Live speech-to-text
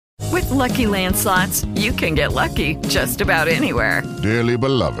Lucky Land Slots, you can get lucky just about anywhere. Dearly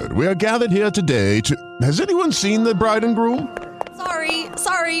beloved, we are gathered here today to... Has anyone seen the bride and groom?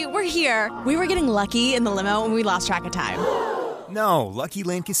 Sorry, we're here. We were getting lucky in the limo and we lost track of time. No, Lucky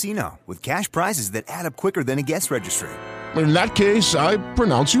Land Casino, with cash prizes that add up quicker than a guest registry. In that case, I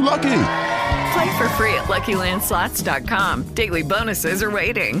pronounce you lucky. Play for free at LuckyLandSlots.com. Daily bonuses are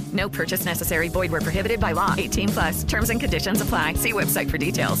waiting. No purchase necessary. Void where prohibited by law. 18+. Terms and conditions apply. See website for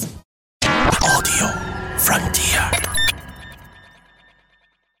details. Audio Frontier.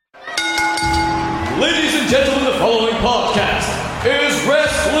 Ladies and gentlemen, the following podcast is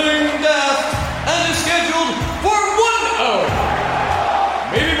Wrestling Daft and is scheduled for 1 hour.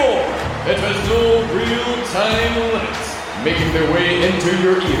 Maybe more. It has no real-time limits, making their way into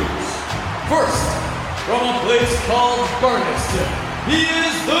your ears. First, from a place called Barneston, he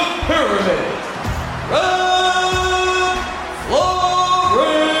is the Pyramid, Red Florence.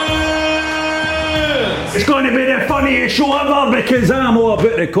 It's going to be the funniest show ever because I'm all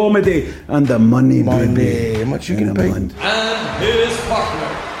about the comedy and the money, baby. How much you going to pay? And his partner,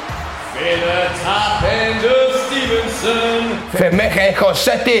 Fela Top End of Stevenson. From Mexico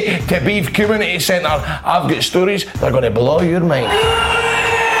City to Beef Community Centre, I've got stories that are going to blow your mind.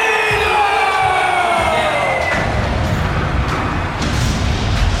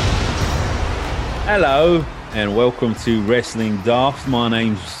 Hello and welcome to Wrestling Daft. My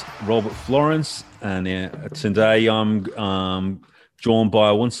name's Robert Florence, and today I'm joined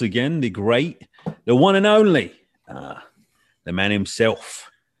by once again the great, the one and only, the man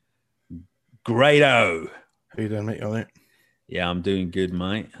himself, Grado. How you doing, mate? You all right? Yeah, I'm doing good,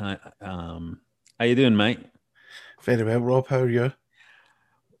 mate. How you doing, mate? Very well, Rob. How are you?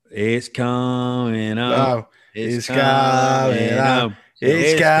 It's coming up. Oh, it's coming up.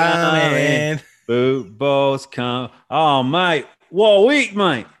 It's coming. Football's come. Oh, mate. What a week,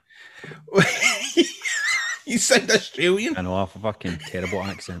 mate. You sound Australian. I know, I have a fucking terrible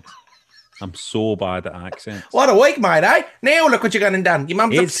accent. I'm so bad at accents. What a week, mate, eh? Now look what you got and done. Your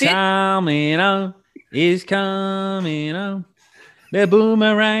mum's It's upset. coming on. It's coming on. The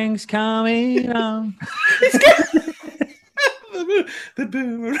boomerang's coming on. The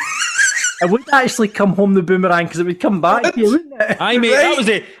boomerang. It would actually come home the boomerang because it would come back here, wouldn't it? I mean,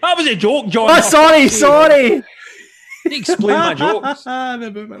 Right. that was a joke, John. Oh, sorry. Explain my jokes.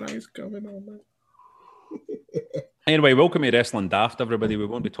 The boomerang's coming on, mate. Anyway, welcome to Wrestling Daft, everybody. We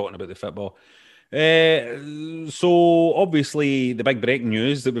won't be talking about the football. So, obviously, the big breaking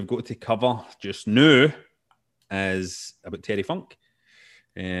news that we've got to cover just now is about Terry Funk.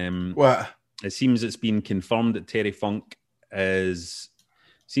 What? It seems it's been confirmed that Terry Funk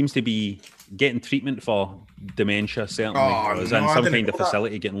seems to be getting treatment for dementia, certainly. Or is in some kind of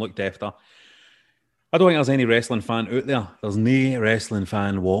facility getting looked after. I don't think there's any wrestling fan out there. There's no wrestling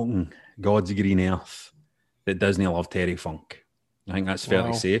fan walking God's green earth that doesn't love Terry Funk. I think that's fair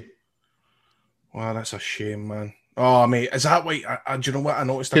to say. Wow, that's a shame, man. Oh, mate, is that why? Do you know what I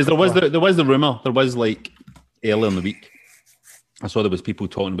noticed? Because there was the rumor. There was like earlier in the week. I saw there was people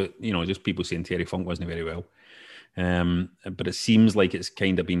talking about, just people saying Terry Funk wasn't very well. But it seems like it's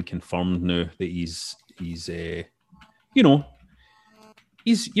kind of been confirmed now that he's an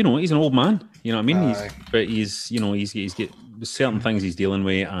old man. You know what I mean? He's got certain things he's dealing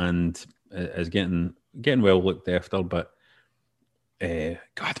with and is getting well looked after. But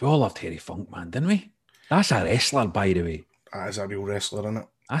God, we all loved Terry Funk, man, didn't we? That's a wrestler, by the way. That is a real wrestler, isn't it?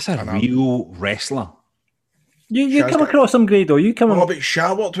 That's a real wrestler. You come across him, Grado. But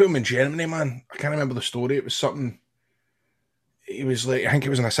Sha walked with him in Germany, man. I can't remember the story. It was something. He was like, I think it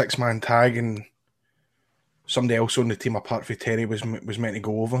was in a 6-man tag, and somebody else on the team apart from Terry was meant to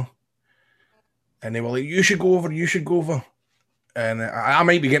go over, and they were like, "You should go over. You should go over." And I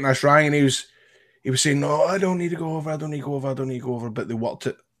might be getting this wrong, and he was saying, "No, I don't need to go over. I don't need to go over. I don't need to go over." But they worked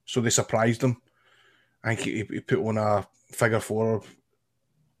it, so they surprised him. I think he put on a figure 4 or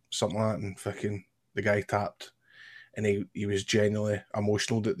something like that, and fucking the guy tapped. And he was genuinely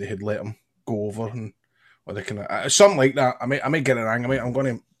emotional that they had let him go over, and or they can something like that. I might get it wrong. I'm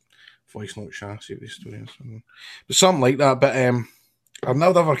going to voice note Sha, see what the story is. But something like that. But I've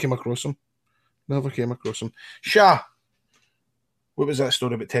never came across him. Sha, what was that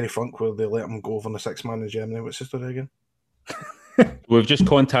story about Terry Funk where they let him go over in the 6-man in Germany? What's the story again? We've just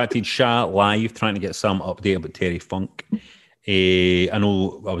contacted Sha live trying to get some update about Terry Funk. I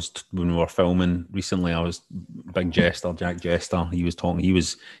know when we were filming recently, I was Big Jester, Jack Jester. He was talking. He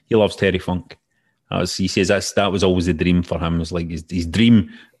loves Terry Funk. He says that was always the dream for him. It was like his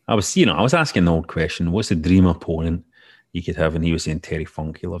dream. I was asking the old question: what's the dream opponent you could have, and he was saying Terry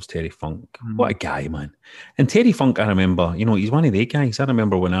Funk. He loves Terry Funk. What a guy, man! And Terry Funk, I remember, he's one of the guys. I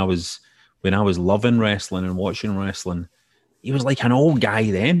remember when I was loving wrestling and watching wrestling, he was like an old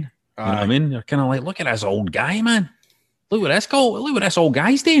guy then. You know what I mean? You're kind of like, look at this old guy, man. Look what this old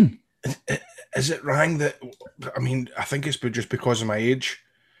guy's doing. Is it wrong that, I think it's just because of my age.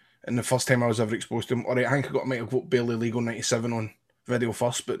 And the first time I was ever exposed to him, all right, I think I might have got Barely Legal 97 on video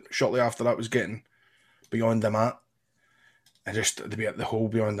first, but shortly after that was getting Beyond the Mat. And just the whole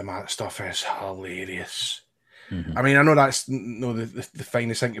Beyond the Mat stuff is hilarious. Mm-hmm. I know that's the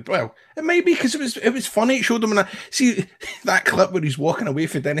finest thing. Well, it might be because it was funny. It showed him, see that clip where he's walking away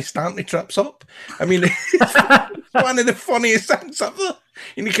for Dennis Stanley trips up. It's one of the funniest things up there.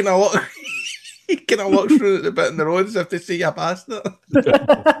 And he kind of look through the bit in the road as if to see you past it.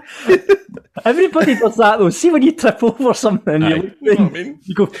 Everybody does that though. See when you trip over something, you know what I mean?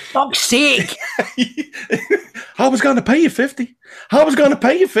 You go, fuck's sake! I was going to pay you 50. I was going to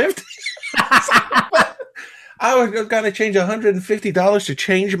pay you 50. I was going to change $150 to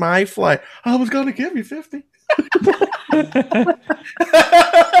change my flight. I was going to give you 50.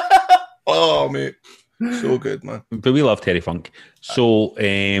 Oh, mate. So good, man. But we love Terry Funk. So,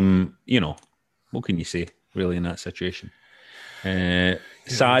 what can you say, really, in that situation?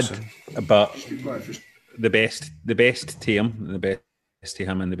 Sad, but the best to him, the best to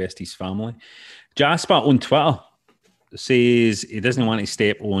him and the best to his family. Jasper on Twitter says he doesn't want to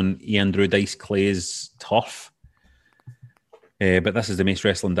step on Andrew Dice Clay's turf. But this is the most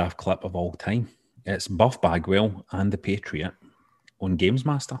Wrestling Daft clip of all time. It's Buff Bagwell and the Patriot on Games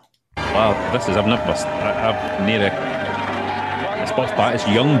Master. Wow, I've near it. It's Buff Bagwell. It's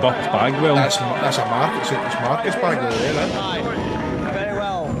young Buff Bagwell. That's a Marcus. It's Marcus Bagwell there, Very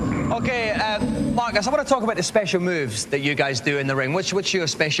well. Okay, Marcus, I want to talk about the special moves that you guys do in the ring. What's your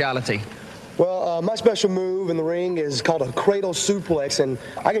speciality? Well, my special move in the ring is called a cradle suplex, and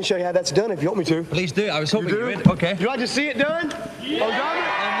I can show you how that's done if you want me to. Please do. I was hoping you would. Okay. You like to see it done?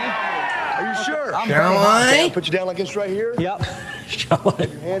 Yeah. Are you sure? Shall I? Put you down like this right here. Yep. Shall I?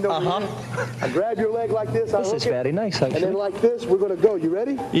 Your hand over here. I grab your leg like this. This is very nice, actually. And then like this, we're going to go. You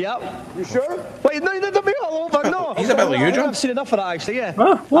ready? Yep. You sure? Wait, no, don't be all over. No. He's a bit like you, John. I've seen enough of that, actually, yeah.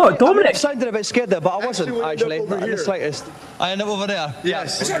 Oh, what, Dominic? I sounded a bit scared there, but I wasn't, actually. Over Not in here. the slightest. I end up over there.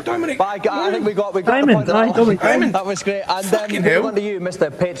 Yes. Is that Dominic? But I think we got Diamond, the point Dominic. Diamond. That was great. And Fucking then hell. on to you,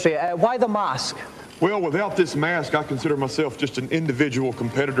 Mr. Patriot. Why the mask? Well, without this mask, I consider myself just an individual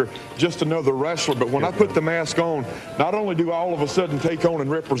competitor, just another wrestler. But when I put the mask on, not only do I all of a sudden take on and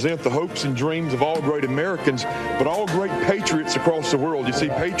represent the hopes and dreams of all great Americans, but all great patriots across the world. You see,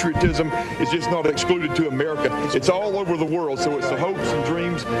 patriotism is just not excluded to America. It's all over the world. So it's the hopes and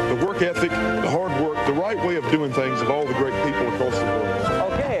dreams, the work ethic, the hard work, the right way of doing things of all the great people across the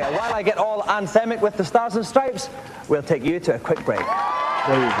world. Okay, while I get all anthemic with the Stars and Stripes, we'll take you to a quick break.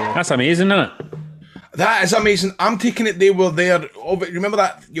 There you go. That's amazing, isn't it? That is amazing. I'm taking it they were there. Remember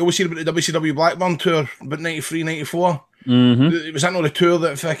that? You always hear about the WCW Blackburn tour, about 93, 94? Mm-hmm. Was that not the tour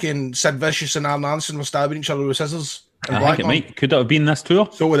that fucking Sid Vicious and Arn Anderson were stabbing each other with scissors? I think it might. Could it have been this tour?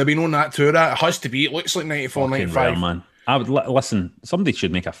 So would have been on that tour. It has to be. It looks like 94, Fucking 95. rare, man. I would listen. Somebody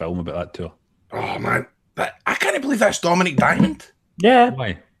should make a film about that tour. Oh, man. I can't believe that's Dominic Diamond. Yeah.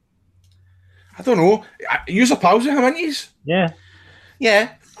 Why? I don't know. Use a pause of him, ain't you? Yeah.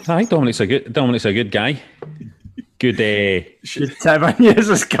 Yeah. I think Dominic's a good guy. Good Good time I knew this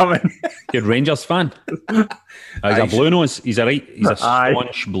was coming. good Rangers fan. He's a blue nose. He's a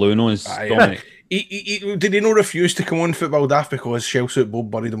staunch blue nose. Dominic. Did he not refuse to come on Football Daft because Shell Suit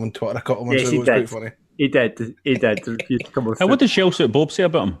Bob buried him on Twitter a couple of months Yes, ago? he It was quite did. funny. He did. He did. Refused to come on. What did Shell Suit Bob say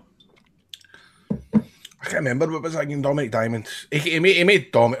about him? I can't remember what was that again. Dominic Diamond. He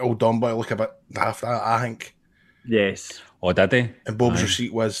made old Dom Boy look a bit daft, I think. Yes. Oh, did he? And Bob's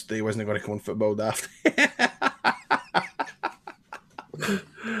receipt was that he wasn't going to come on Football Daft.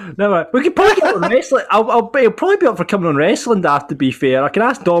 No, we could probably get on wrestling. He'll probably be up for coming on Wrestling Daft, to be fair. I can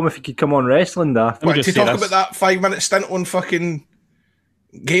ask Dom if he could come on Wrestling Daft. What, to talk about that 5-minute stint on fucking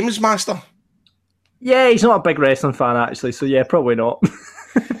Games Master? Yeah, he's not a big wrestling fan, actually, so yeah, probably not.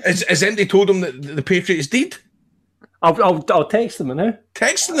 Has Andy told him that the Patriots dead? I'll text him now.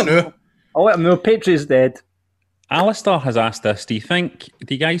 Text him now? I'll let him know Patriots dead. Alistair has asked us, do you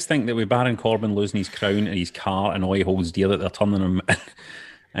guys think that with Baron Corbin losing his crown and his car and all he holds dear that they're turning him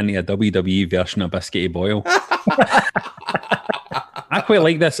into a WWE version of Biscuity Boyle? I quite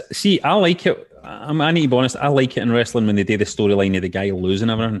like this. See, I like it. I need to be honest, I like it in wrestling when they do the storyline of the guy losing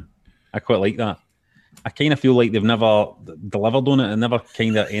everything. I quite like that. I kind of feel like they've never delivered on it and never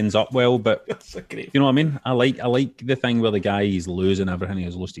kind of ends up well, but you know what I mean? I like the thing where the guy is losing everything.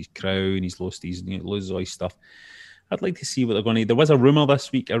 He's lost his crown, he's lost loses all his stuff. I'd like to see what they're going to. There was a rumor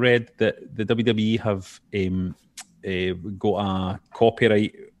this week I read that the WWE have got a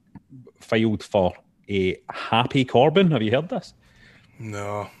copyright filed for a Happy Corbin. Have you heard this?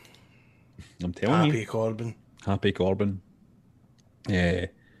 No. I'm telling you. Happy Corbin. Yeah.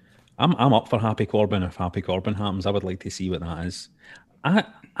 I'm up for Happy Corbin. If Happy Corbin happens, I would like to see what that is. I've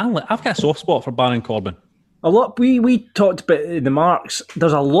got a soft spot for Baron Corbin. A lot. We talked about the marks.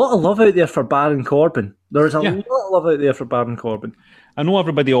 There's a lot of love out there for Baron Corbin. There's a lot of love out there for Baron Corbin. I know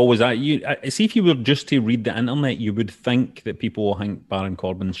everybody always see if you were just to read the internet, you would think that people will think Baron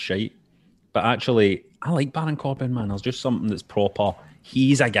Corbin's shite. But actually, I like Baron Corbin, man. There's just something that's proper.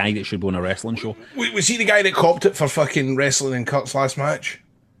 He's a guy that should be on a wrestling show. Was he the guy that copped it for fucking wrestling in Kurt's last match?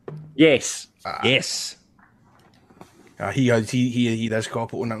 Yes. Yes. He does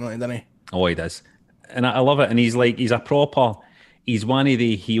cop it on that night, doesn't he? Oh, he does. And I love it. And he's one of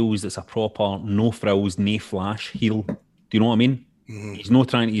the heels that's a proper no frills, no flash heel. Do you know what I mean? Mm-hmm. He's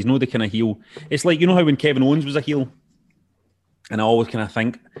not the kind of heel. It's like, you know how when Kevin Owens was a heel? And I always kind of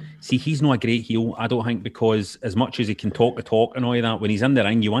think, see, he's not a great heel, I don't think, because as much as he can talk the talk and all of that, when he's in the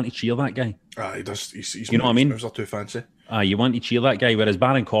ring, you want to cheer that guy. He does. He's you know what I mean? Moves are too fancy. You want to cheer that guy, whereas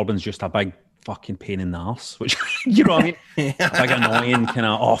Baron Corbin's just a big fucking pain in the arse, which, you know what I mean? Big annoying kind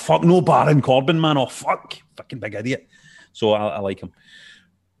of, oh, fuck, no Baron Corbin, man. Oh, fucking big idiot. So I like him.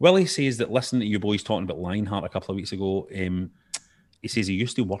 Willie says that listening to you boys talking about Lionheart a couple of weeks ago, he says he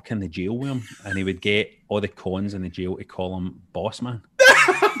used to work in the jail with him and he would get all the cons in the jail to call him boss man.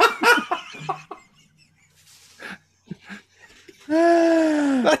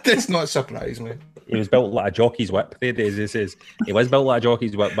 That does not surprise me. He was built like a jockey's whip. He says he was built like a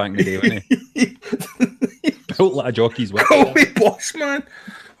jockey's whip back in the day, wasn't he? Built like a jockey's whip. Call me boss man.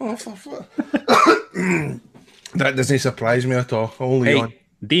 Oh, for that doesn't surprise me at all. Only on.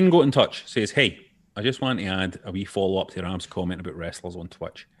 Dean got in touch, says, hey, I just want to add a wee follow-up to Ram's comment about wrestlers on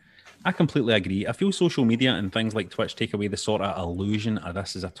Twitch. I completely agree. I feel social media and things like Twitch take away the sort of illusion of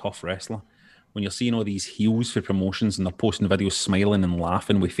this is a tough wrestler. When you're seeing all these heels for promotions and they're posting videos smiling and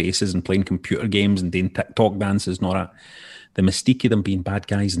laughing with faces and playing computer games and doing TikTok dances and all that, the mystique of them being bad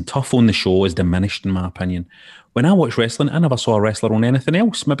guys and tough on the show is diminished, in my opinion. When I watch wrestling, I never saw a wrestler on anything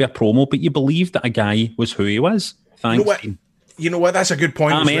else, maybe a promo, but you believe that a guy was who he was. Thanks, Dean. You know what? That's a good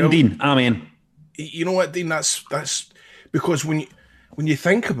point. Amen, Dean. Amen. You know what, Dean? That's because when you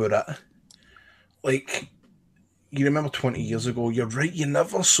think about it, like, you remember 20 years ago, you're right, you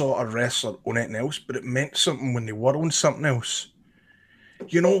never saw a wrestler on anything else, but it meant something when they were on something else.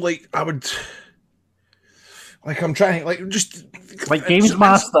 You know, like, I'm trying, like, just... Like Games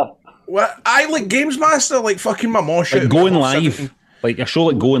Master. What? I like Games Master, like fucking my mom shit. Like going live. Like a show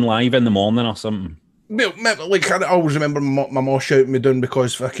like going live in the morning or something. Like, I always remember my mom shouting me down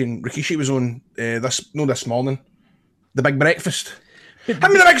because fucking Rikishi was on this morning. The Big Breakfast.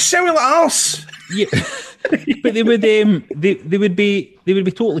 I'm in the big cellular arse. Yeah. But they would be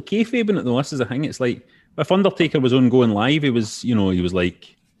totally kayfabing it though. This is the thing. It's like if Undertaker was on going live, he was sitting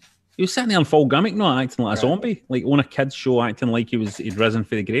there in full gimmick, not acting like a zombie, like on a kids show, acting like he'd risen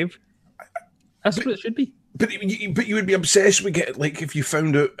for the grave. That's what it should be. But you would be obsessed with it, like if you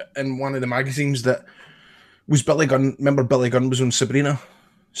found out in one of the magazines that was Billy Gunn. Remember Billy Gunn was on Sabrina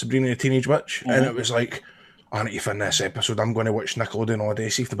the Teenage Witch, and it was like, I need to find this episode. I'm going to watch Nickelodeon all day,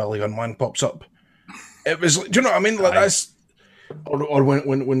 see if the Billy Gunn one pops up. It was, do you know what I mean? Like that's, or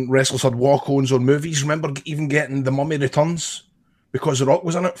when wrestlers had walk-ons on movies. Remember even getting The Mummy Returns because The Rock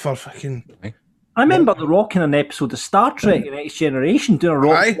was in it for fucking. I remember The Rock in an episode of Star Trek: The Next Generation doing a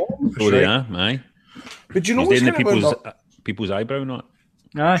Rock. Aye. But do you know what's kind people's eyebrow not?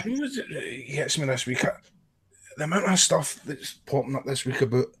 Aye. Do you know what gets me this week? The amount of stuff that's popping up this week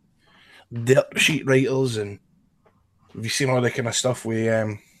about dirt sheet writers, and have you seen all that kind of stuff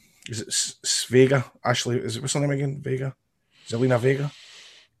with is it Vega? Ashley, is it what's her name again? Vega? Zelina Vega?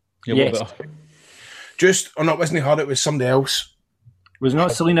 Yeah, yes. No, it wasn't her, it was somebody else. Was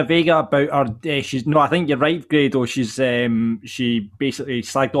not Selena Vega about her? She's no. I think you're right, Grado. She's she basically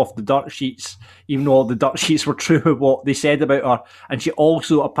slagged off the dirt sheets, even though all the dirt sheets were true of what they said about her. And she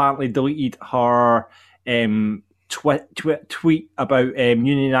also apparently deleted her tweet about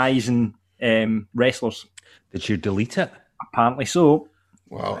unionising wrestlers. Did she delete it? Apparently so.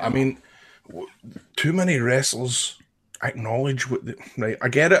 Well, I mean, too many wrestlers acknowledge what right. I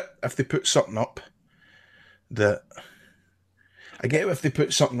get it if they put something up that. I get it if they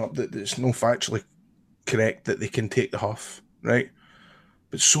put something up that's no factually correct that they can take the huff, right?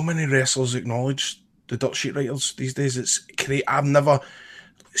 But so many wrestlers acknowledge the dirt sheet writers these days. It's great. I've never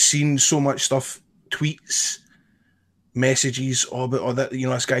seen so much stuff, tweets, messages about all that.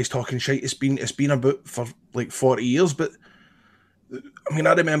 This guy's talking shit. It's been about for like 40 years. But I mean,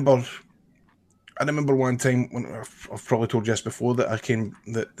 I remember one time when I've probably told you this before that I came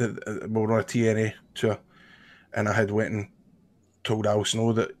that we were on a TNA tour, and I had went and told Al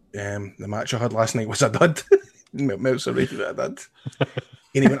Snow that the match I had last night was a dud. Meltzer rated it a dud.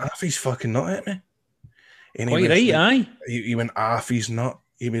 And he went half his fucking nut at me. And Quite right, aye. He went half his nut.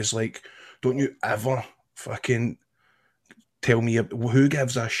 He was like, "Don't you ever fucking tell me who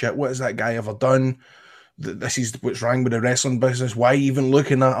gives a shit? What has that guy ever done? This is what's wrong with the wrestling business. Why even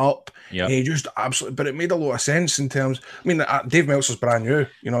looking that up?" Yeah, he just absolutely. But it made a lot of sense in terms. I mean, Dave Meltzer's brand new.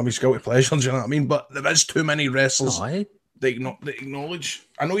 He's guilty pleasure. Do you know what I mean? But there is too many wrestlers that acknowledge.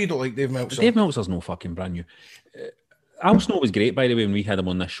 I know you don't like Dave Meltzer. Dave Meltzer's no fucking brand new. Al Snow was great, by the way, when we had him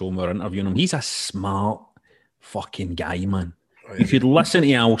on this show and we were interviewing him. He's a smart fucking guy, man. If you'd listen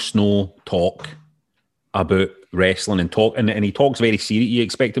to Al Snow talk about wrestling and he talks very serious, you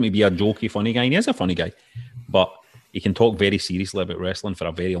expect him to be a jokey, funny guy, and he is a funny guy, but he can talk very seriously about wrestling for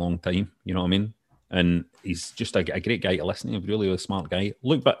a very long time, you know what I mean? And he's just a great guy to listen to, really a smart guy.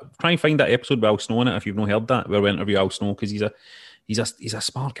 Look, but try and find that episode with Al Snow in it if you've not heard that, where we interview Al Snow, because he's a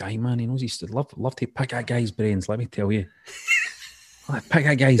smart guy, man. He knows he's love to pick that guy's brains, let me tell you. Pick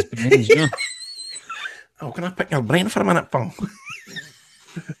that guy's brains, you know? Oh, can I pick your brain for a minute, pal?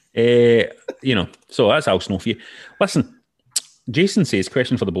 So that's Al Snow for you. Listen, Jason says,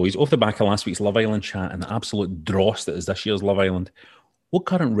 question for the boys, off the back of last week's Love Island chat and the absolute dross that is this year's Love Island, what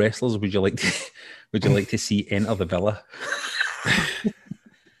current wrestlers would you like to see enter the villa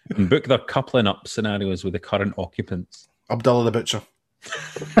and book their coupling up scenarios with the current occupants? Abdullah the Butcher.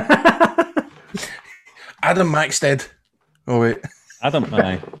 Adam Maxted. Oh wait, Adam.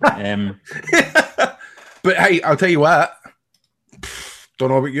 Aye. But hey, I'll tell you what. Don't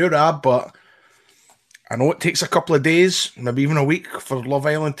know about you, Rab, but I know it takes a couple of days, maybe even a week, for Love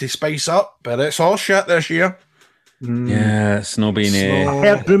Island to spice up. But it's all shit this year. Yeah, it's not been. I've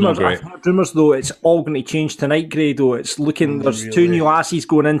heard rumours though. It's all going to change tonight, Grado. It's looking. There's two new lassies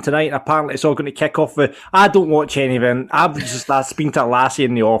going in tonight, and apparently it's all going to kick off with. I don't watch any of it. I've just speaking to a lassie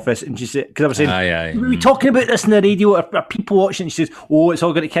in the office, and she said, because I was saying, "Were we talking about this in the radio? Are people watching?" She says, "Oh, it's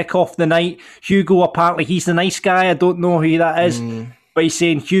all going to kick off the night." Hugo, apparently he's the nice guy. I don't know who that is, but he's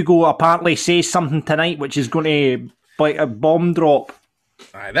saying Hugo apparently says something tonight, which is going to like a bomb drop.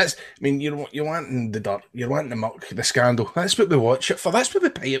 Aye, you're wanting the dirt, you're wanting the muck, the scandal. That's what we watch it for. That's what we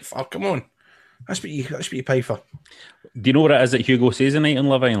pay it for. Come on, that's what you pay for. Do you know what it is that Hugo says tonight on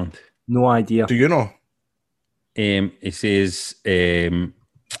Love Island? No idea. Do you know? He says, hold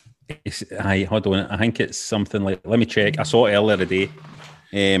on. I think it's something like. Let me check. I saw it earlier today.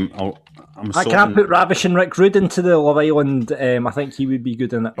 I can't put Ravishing Rick Rude into the Love Island. I think he would be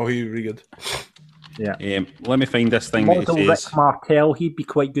good in it. Oh, he would be good. Yeah. Let me find this thing. Model Rick Martel, he'd be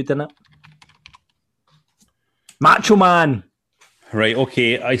quite good in it. Macho Man. Right,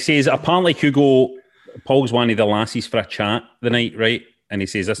 okay. He says, apparently Hugo Paul's one of the lassies for a chat the night, right? And he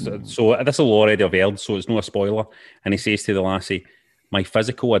says this, so this will already have aired, so it's not a spoiler. And he says to the lassie, my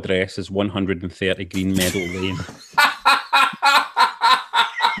physical address is 130 Green Meadow Lane.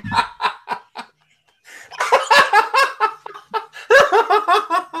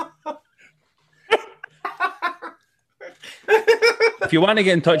 If you want to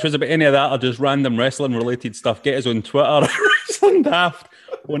get in touch with us about any of that or just random wrestling related stuff, get us on Twitter, Wrestling Daft,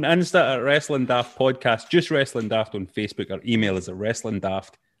 on Insta at Wrestling Daft Podcast, just Wrestling Daft on Facebook, or email us at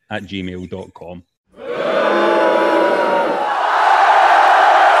wrestlingdaft@gmail.com.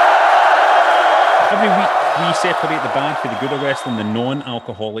 Every week we separate the bad for the good of wrestling, the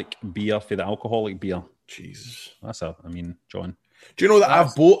non-alcoholic beer for the alcoholic beer. Jesus. John. Do you know that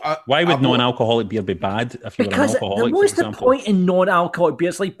I've bought... Why would non-alcoholic beer be bad if you were an alcoholic, what's the point in non-alcoholic beer?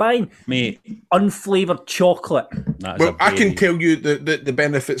 It's like buying unflavoured chocolate. Well, I can tell you the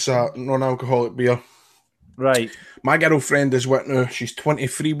benefits of non-alcoholic beer. Right. My girlfriend is what now? She's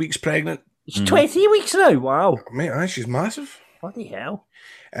 23 weeks pregnant. She's 23 weeks now? Wow. Mate, she's massive. Bloody hell.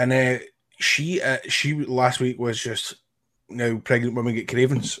 And she last week was just, pregnant women get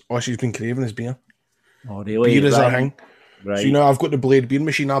cravings. All she's been craving is beer. Oh, really? Beer is her thing. Right. So, I've got the Blade beer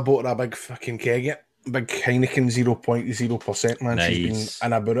machine. I bought her a big fucking keg, big Heineken 0.0%, man. Nice. She's been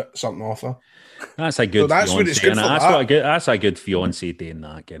in about it, something off her. That's a good. So that's what it's good for. That's a good fiance doing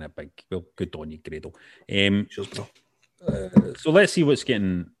that, getting a big. Well, good on you, Grado. Cheers, bro. So let's see what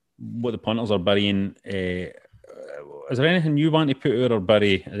the punters are burying. Is there anything you want to put out or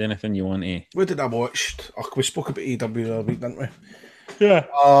bury? Is there anything you want to? What did I watch? Oh, we spoke about AEW the other week, didn't we? Yeah.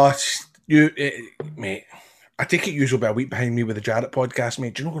 Mate. I take it usually about a week behind me with the Jarrett podcast,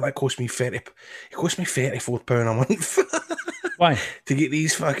 mate. Do you know what that cost me? It cost me £34 a month. Why? To get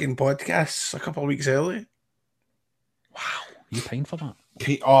these fucking podcasts a couple of weeks early. Wow, you paying for that?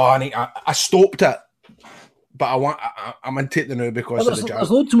 I stopped it, but I'm into it now because of the Jarrett. There's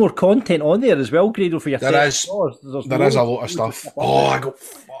loads more content on there as well, Grado, for your There is a lot of stuff.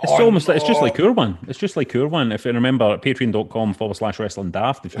 It's just like our one. It's just like our one. If you remember, patreon.com/wrestling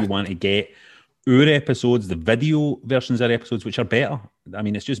daft, if you want to get our episodes, the video versions of our episodes, which are better. I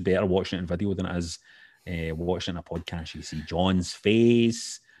mean, it's just better watching it in video than it is watching it in a podcast. You see John's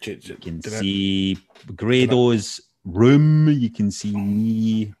face, you can see Grado's room, you can see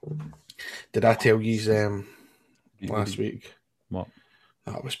me. Did I tell you last week? What?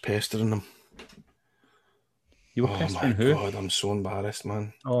 That I was pestering them. You were pestering who? God, I'm so embarrassed,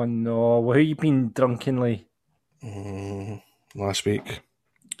 man. Oh no, well, who you been drunkenly? Last week.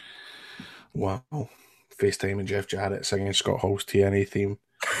 Wow. FaceTime and Jeff Jarrett singing Scott Hall's TNA theme.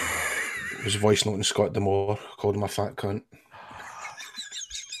 It was voice noting Scott D'Amore, called him a fat cunt.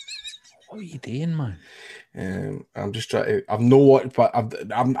 What are you doing, man? I'm just trying to. I've no what, but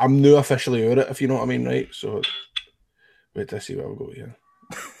I'm new officially out it, if you know what I mean, right? So wait to see where we'll go here.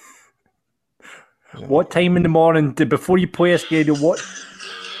 What time in the morning before you play us, Grado? What?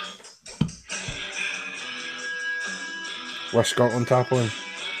 Where's Scotland tap on?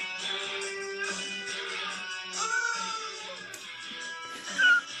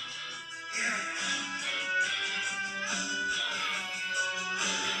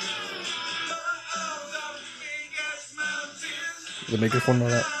 The microphone on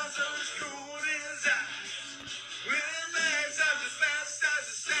that.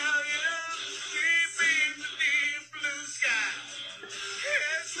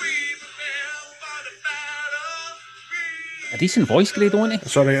 A decent voice, Grado, isn't it?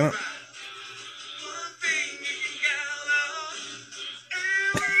 Sorry, innit?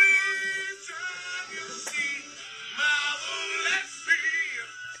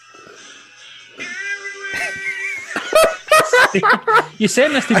 You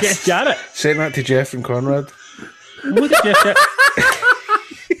sent this to Jeff Jarrett? Sent that to Jeff and Conrad. What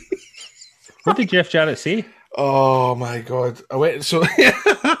did Jeff Jarrett say? Oh my God. I went so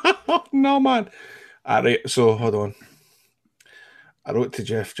no man. So hold on. I wrote to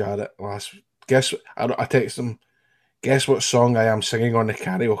Jeff Jarrett last. Guess I texted him. Guess what song I am singing on the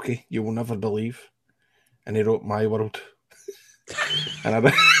karaoke? You will never believe. And he wrote My World.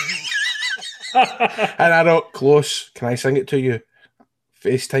 and I wrote close. Can I sing it to you?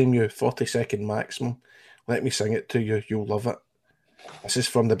 FaceTime you 40-second maximum. Let me sing it to you. You'll love it. This is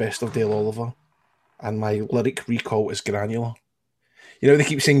from the Best of Dale Oliver. And my lyric recall is granular. You know they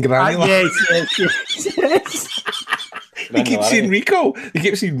keep saying granular. Yes. They keep saying recall. They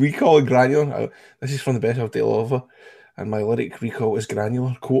keep saying recall and granular. This is from the Best of Dale Oliver. And my lyric recall is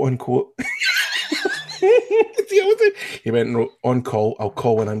granular, quote unquote. He went and wrote, on call, I'll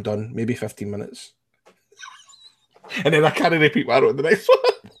call when I'm done, maybe 15 minutes. And then I can't repeat what I wrote the next one.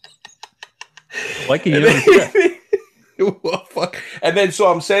 Like you. What the fuck? And then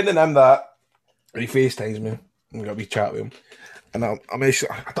so I'm sending him that. And he FaceTimes me. I'm going to be chat with him. And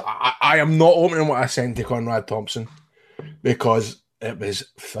I am not opening what I sent to Conrad Thompson because it was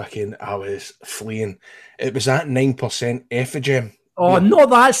fucking, I was fleeing. It was at 9% Effigy. Oh, not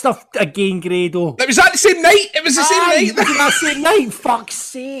that stuff again, Grado. It was at the same night. It was the same night. That same night. Fuck's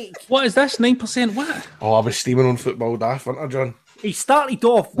sake. What is this? 9% what? Oh, I was steaming on football daft, wasn't I, John? He started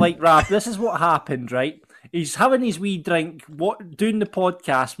off like, Rab, this is what happened, right? He's having his wee drink, doing the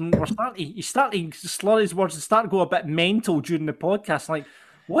podcast. He's starting to slur his words and start to go a bit mental during the podcast. Like,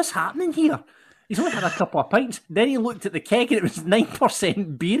 what's happening here? He's only had a couple of pints. Then he looked at the keg and it was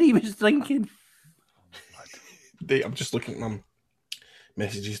 9% beer he was drinking. I'm just looking at my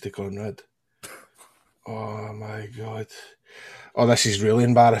messages to Conrad. Oh my God. Oh, this is really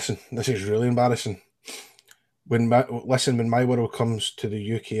embarrassing. When My World comes to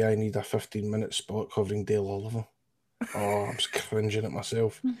the UK, I need a 15-minute spot covering Dale Oliver. Oh, I'm just cringing at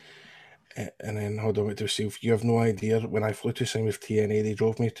myself. And then, hold on, wait to see. You have no idea. When I flew to sign with TNA, they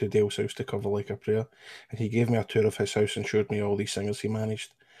drove me to Dale's house to cover Like a Prayer. And he gave me a tour of his house and showed me all these singers he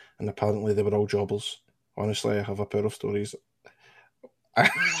managed. And apparently they were all jobbers. Honestly, I have a pair of stories. I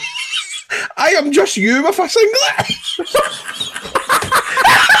am just you with a singlet.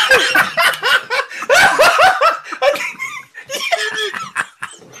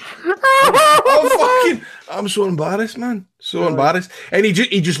 I'm so embarrassed, man. So embarrassed. And he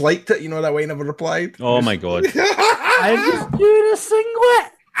just liked it, you know, that way he never replied. Oh my God. I just doing a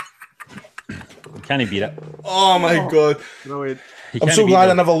singlet. Can he beat it? Oh my God. Brilliant. I'm so glad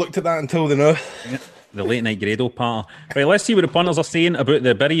I never looked at that until the now. The late night Grado part. Right, let's see what the punters are saying about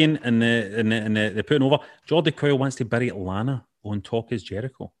the burying and the putting over. Jordy Coyle wants to bury Lana on Talk is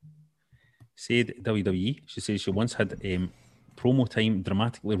Jericho. Said WWE. She says she once had promo time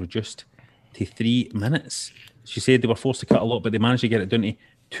dramatically reduced to 3 minutes. She said they were forced to cut a lot, but they managed to get it down to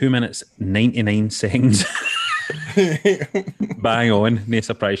 2 minutes 99 seconds. Bang on. No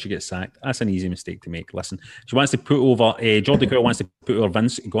surprise she gets sacked. That's an easy mistake to make. Listen, she wants to put over Jordy Coyle wants to put over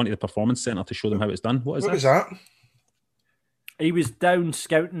Vince going to the Performance Centre to show them how it's done. What was that? He was down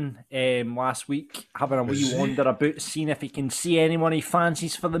scouting last week, having a wee wander about, seeing if he can see anyone he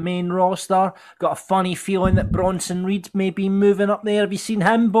fancies for the main roster. Got a funny feeling that Bronson Reed may be moving up there. Have you seen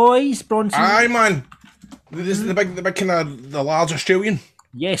him, boys? Bronson. Aye, man. This is the big kind of the large Australian.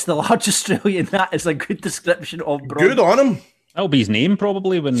 Yes, the large Australian. That is a good description of Bronson. Good on him. That'll be his name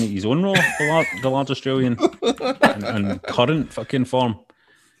probably when he's on Raw. The large Australian and current fucking form.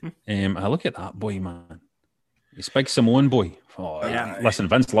 Look at that boy, man. He's big Samoan boy. Oh, yeah. Listen,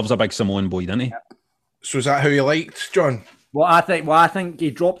 Vince loves a big Samoan boy, doesn't he? So is that how you liked, John? Well, I think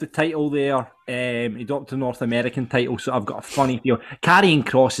he dropped the title there. He dropped the North American title, so I've got a funny feeling. Karrion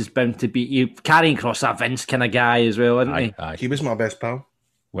Kross is bound to be you. Karrion Kross, a Vince kind of guy as well, isn't he? He was my best pal.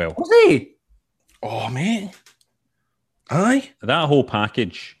 Well, was he? Oh, mate. Aye. That whole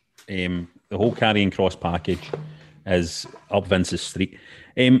package, the whole Karrion Kross package, is up Vince's street.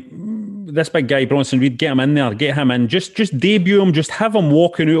 This big guy, Bronson Reed, get him in there, get him in. Just debut him, just have him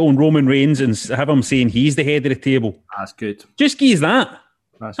walking out on Roman Reigns and have him saying he's the head of the table. That's good. Just geez that.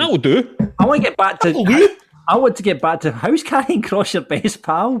 That'll do. I want to get back to. I want to get back to how's Karrion Kross your best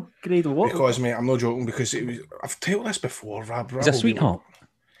pal? Grado, what? Because, mate, I'm not joking because it was. I've told this before, Rab. He's a sweetheart.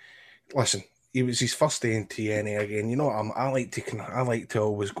 Listen, it was his first day in TNA again. You know what? I like to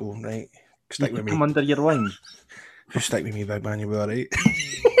always go right. Stick with me. Come under your wing. Just stick with me, big man. You'll be all right.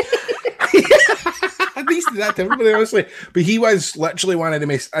 At least that to everybody, honestly. But he was literally one of the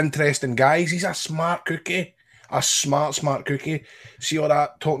most interesting guys. He's a smart cookie, a smart cookie. See all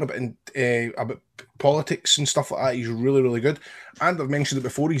that talking about politics and stuff like that. He's really, really good. And I've mentioned it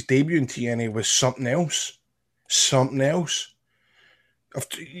before. His debut in TNA was something else.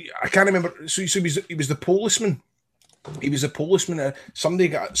 I can't remember. So he was the policeman. He was a policeman. Somebody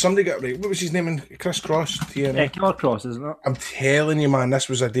got right. What was his name? Chris Cross. TNA. Killer Cross, isn't it? I'm telling you, man. This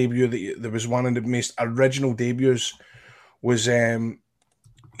was a debut that was one of the most original debuts. It was a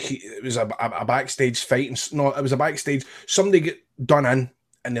backstage fight. No, it was a backstage. Somebody got done in,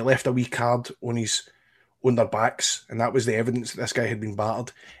 and they left a wee card on their backs, and that was the evidence that this guy had been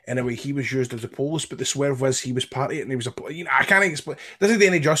battered. Anyway, he was used as a police, but the swerve was he was part of it, and he was I can't explain. Doesn't do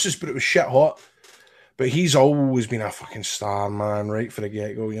any justice, but it was shit hot. But he's always been a fucking star, man, right for the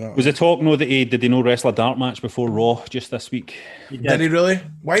get-go, you know. Was the talk that did he no wrestle a dark match before Raw just this week? Did he really?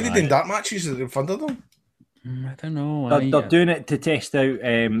 Why are they doing dark matches? Is it fun to them? I don't know. They're doing it to test out,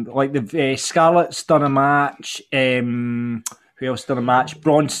 like the Scarlett's done a match. Who else did a match?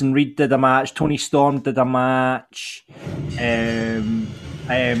 Bronson Reed did a match. Tony Storm did a match. I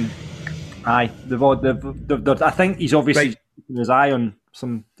think he's obviously keeping his eye on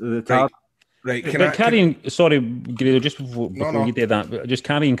some of the talent. Right. Sorry, Grado, just before you did that, but just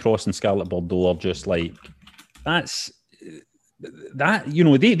Karrion Kross and Scarlett Bordeaux are just like that. You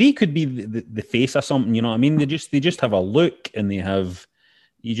know, they could be the face or something. You know what I mean? They just have a look, and they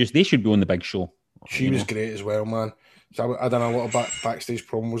should be on the big show. She was great as well, man. So I done a lot of backstage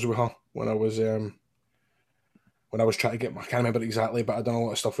promos with her when I was trying to get. I can't remember exactly, but I done a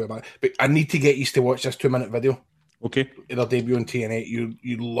lot of stuff with her. But I need to get you to watch this 2-minute video. Okay. Their debut on TNA,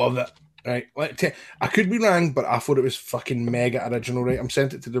 you love it. Right, I could be wrong, but I thought it was fucking mega original. Right, I'm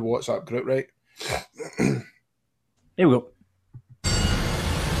sent it to the WhatsApp group. Right, here we go.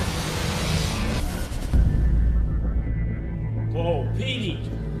 Oh, Petey,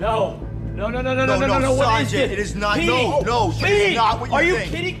 no. No, what is it? It is not. Petey, no, it is not what you are you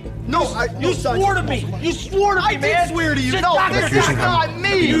think. kidding? No, you swore to me. You swore to me, man. I did swear to you. No, this is not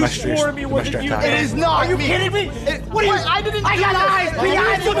me. You swore to me. Wasn't you? It is not me. Are you kidding me? What are you? I didn't. I got eyes. Big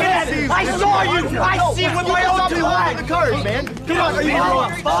eyes looking at it. I saw you. I see with my own two eyes. The card, man. Come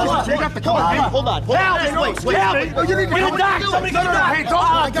on, Take off the card. Hold on. Wait. You need to get a doc. Somebody get a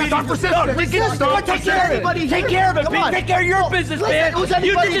doc. Hey, Dr. Sister. Take care of it. Take care of it. Take care of your business, man. You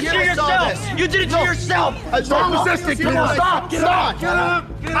did this to yourself. You did it to yourself. Stop resisting. Stop. Get up.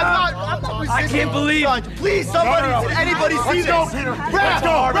 I'm not resisting. I can't believe. Please, somebody, did anybody see this? Let's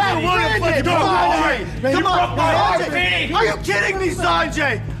go. Come on, Sanjay. Are you kidding me,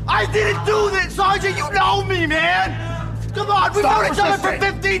 Sanjay? I didn't do this, Sanjay. You know me, man. Come on, we've known each other for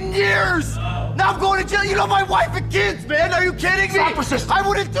 15 years. Now I'm going to jail. You know my wife and kids, man. Are you kidding me? Stop persisting. I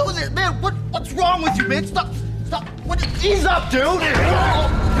wouldn't do this, man. What's wrong with you, man? Stop. Ease up, dude.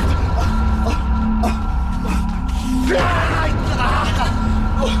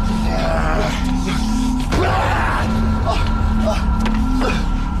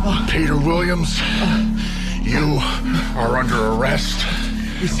 Peter Williams, you are under arrest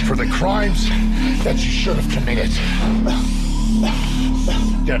for the crimes that you should have committed.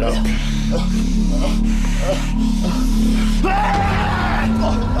 Get up.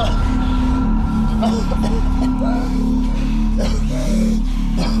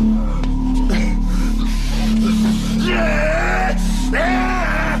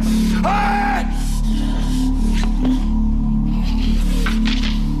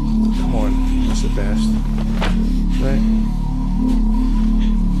 Come on, that's the best. Right?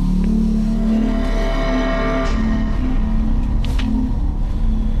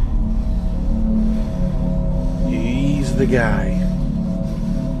 He's the guy.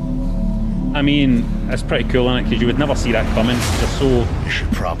 I mean, it's pretty cool, isn't it? Because you would never see that coming. They're so... You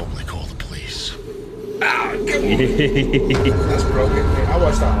should probably call the police. Ah, that's brilliant, mate. I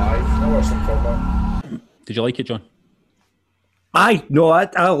watched that live. I watched them film that. Did you like it, John? I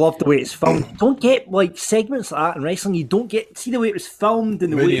love the way it's filmed. You don't get like segments like that in wrestling. You don't get see the way it was filmed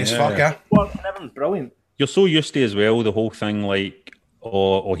and the way it's fuck, eh? worked and everything's brilliant. You're so used to as well the whole thing like,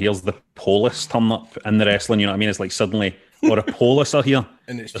 oh, here's the police turn up in the wrestling. You know what I mean? It's like suddenly, or a police are here.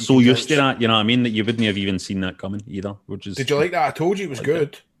 And it's They're so used to that. You know what I mean? That you wouldn't have even seen that coming either. Which is. Did you like that? I told you it was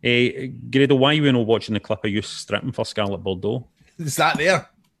good. Grado, why are you not watching the clip of you stripping for Scarlett Bordeaux? Is that there?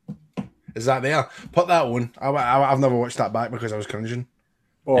 Is that there? Put that on. I've never watched that back because I was cringing.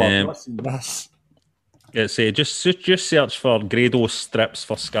 Oh, listen to this. It's just search for Grado strips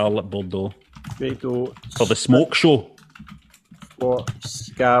for Scarlett Bordeaux. Grado for the smoke show. For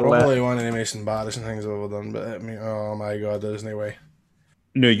Scarlett. Probably one of the most embarrassing things I've ever done. But oh my god, there's no way.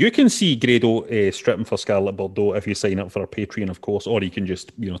 No, you can see Grado stripping for Scarlett Bordeaux if you sign up for our Patreon, of course, or you can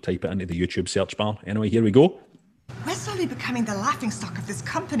just type it into the YouTube search bar. Anyway, here we go. We're slowly becoming the laughingstock of this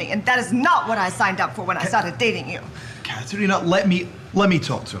company, and that is not what I signed up for when I started dating you. Katerina, let me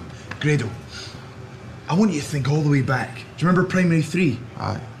talk to him. Grado, I want you to think all the way back. Do you remember Primary 3?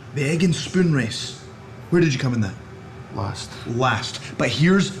 Aye. The egg and spoon race. Where did you come in that? Last. But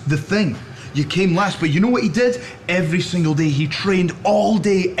here's the thing. You came last, but you know what he did? Every single day, he trained all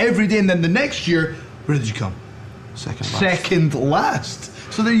day, every day, and then the next year, where did you come? Second last.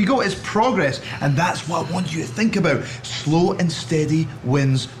 So there you go, it's progress. And that's what I want you to think about. Slow and steady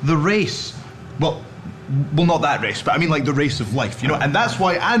wins the race. Well, not that race, but I mean like the race of life, And that's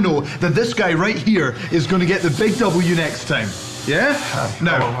why I know that this guy right here is going to get the big W next time. Yeah?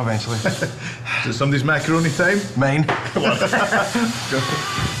 No. Eventually. Is it somebody's macaroni time? Mine. Come on. Go.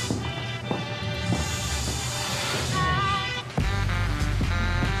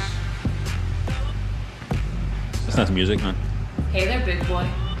 It's not the music, man. Hey there, big boy.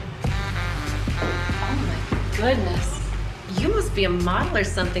 Oh my goodness. You must be a model or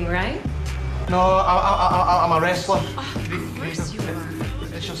something, right? No, I'm a wrestler. Oh, of course you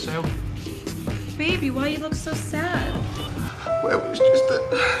are. It's yourself. Baby, why you look so sad? Well,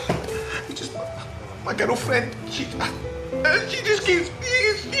 it's just my girlfriend. She just keeps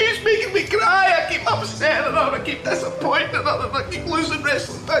making me cry. I keep upset and I keep disappointed and I keep losing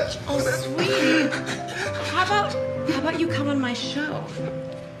wrestling match. Oh, sweetie. How about you come on my show?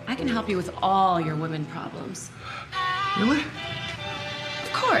 I can help you with all your women problems. Really?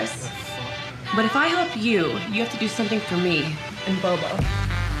 Of course. But if I help you, you have to do something for me and Bobo.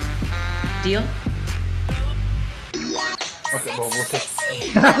 Deal? Okay, Bobo.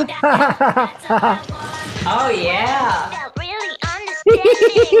 Oh, yeah.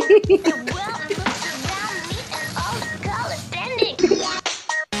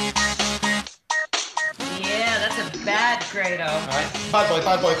 Yeah, that's a bad Grado. All right. Bad boy.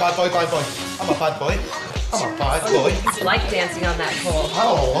 I'm a bad boy. You like dancing on that pole. I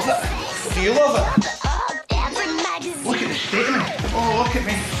love it. Do you love it? Look at the state of me. Oh, look at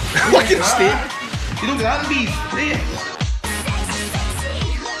me. Look at the state. You don't do that in beef, do you?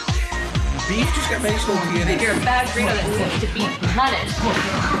 Beef just got mentioned over here. You're a bad Grado that needs to be punished.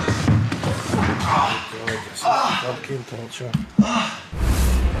 Fucking torture.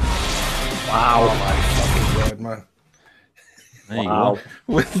 Wow. Oh my fucking god, man. There you Wow. go.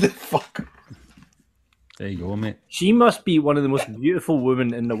 What the fuck? There you go, mate. She must be one of the most beautiful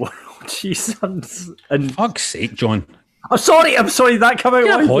women in the world. She's and fuck's sake, John. I'm sorry. That came out.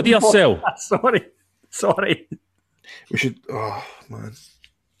 Get a hold of yourself. Sorry. We should. Oh man.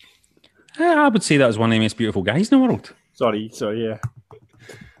 I would say that was one of the most beautiful guys in the world. Sorry. Yeah.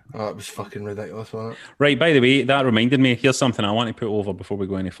 Oh, it was fucking ridiculous, wasn't it? Right, by the way, that reminded me, here's something I want to put over before we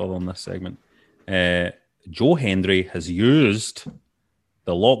go any further in this segment. Joe Hendry has used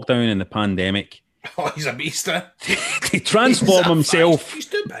the lockdown and the pandemic Oh, he's a beast, eh? to transform himself. He's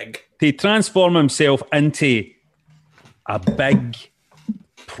too big. To transform himself into a big,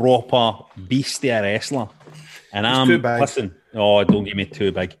 proper beastie wrestler. And He's I'm too big. Listen, oh, don't get me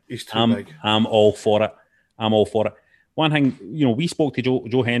too big. He's too big. I'm all for it. I'm all for it. One thing, we spoke to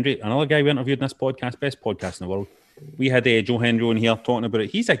Joe Hendry, another guy we interviewed in this podcast, best podcast in the world. We had Joe Hendry on here talking about it.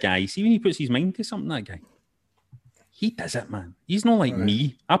 He's a guy, see when he puts his mind to something, that guy, he does it, man. He's not like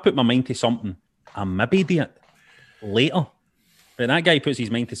me. I put my mind to something, I maybe do it later. But that guy puts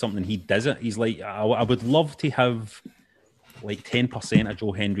his mind to something, he does it. He's like, I would love to have like 10% of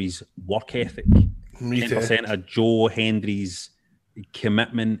Joe Hendry's work ethic. Me too. 10% of Joe Hendry's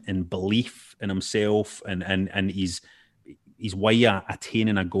commitment and belief in himself and his way of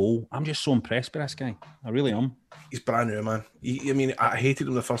attaining a goal. I'm just so impressed by this guy. I really am. He's brand new, man. I hated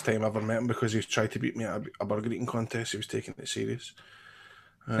him the first time I ever met him because he tried to beat me at a burger eating contest. He was taking it serious.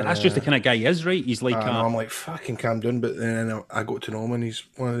 But that's just the kind of guy he is, right? He's like... I'm like, fucking calm down. But then I got to know him and he's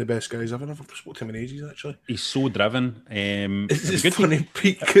one of the best guys I've ever spoke to him in ages, actually. He's so driven. It's just funny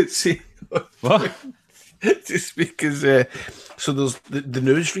Pete could say... What? Just because... so there's the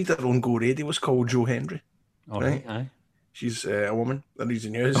newsreader on Go Radio was called Joe Hendry. All right. Aye. She's a woman that reads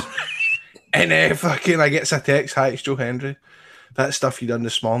the news. And fucking I get a text, hi, it's Joe Hendry. That stuff you done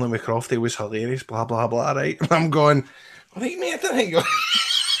this morning with Crofty was hilarious, blah, blah, blah, right? And I'm going, all right, mate, I don't think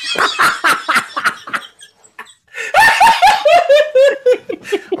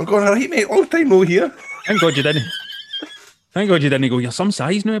I'm going, all right, mate, long time no here. Thank God you didn't. Thank God you didn't go, you're some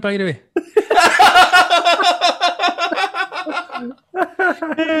size now, by the way.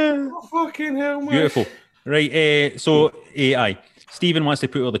 Oh, fucking hell, man. Beautiful. Right, so AI. Stephen wants to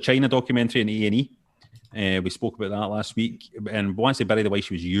put all the China documentary in A&E. We spoke about that last week, and wants to bury the way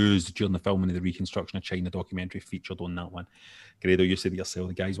she was used during the filming of the reconstruction of China documentary featured on that one. Grado, you said it yourself,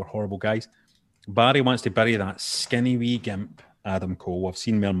 the guys were horrible guys. Barry wants to bury that skinny wee gimp, Adam Cole. I've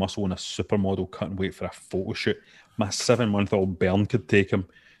seen more muscle in a supermodel cutting weight for a photo shoot. My 7-month-old Bern could take him.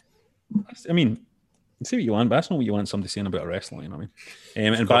 I mean, say what you want, but that's not what you want somebody saying about a wrestler, you know what I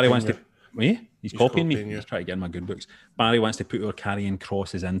mean? And Barry wants to... Yeah, he's copying me. He's trying to get in my good books. Barry wants to put our Carrying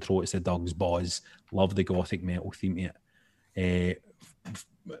Cross's intro. It's the Doug's Boz. Love the gothic metal theme to it.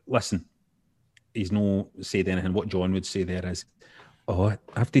 Listen, he's no said anything. What John would say there is, I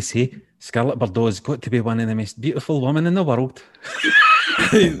have to say, Scarlett Bordeaux's got to be one of the most beautiful women in the world.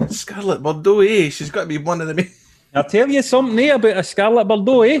 Scarlett Bordeaux, she's got to be one of the... I'll tell you something, about a Scarlett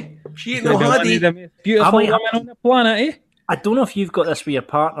Bordeaux, She ain't no hardy. The most beautiful woman on the planet, I don't know if you've got this with your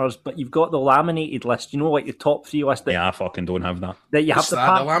partners, but you've got the laminated list. You know, like the top 3 list. Yeah, I fucking don't have that. That you have the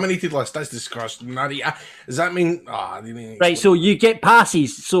laminated list. That's disgusting. Does that mean? Right, so you get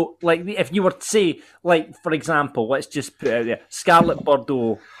passes. So, like, if you were to say, like, for example, let's just put it out there, Scarlett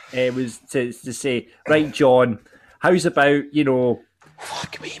Bordeaux was to say, right, John, how's about,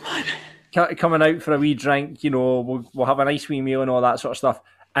 fuck me, man, coming out for a wee drink? We'll have a nice wee meal and all that sort of stuff,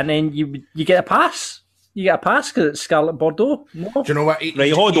 and then you get a pass. You get a pass because it's Scarlett Bordeaux. No. Do you know what?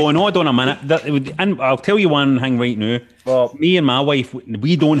 Right, hold on a minute. And I'll tell you one thing right now. Well, me and my wife,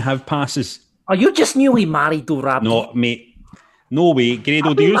 we don't have passes. Are you just newly married, though, Rabbi? No, mate. No way.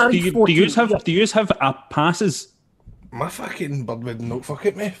 Grado, do you have passes? My fucking bird would not fuck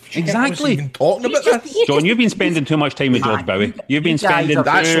it, me. Exactly. Even talking about this. John, you've been spending too much time with George Bowie. You've been spending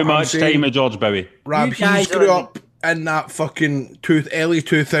too much time with George Bowie. Rab, he grew up in that fucking early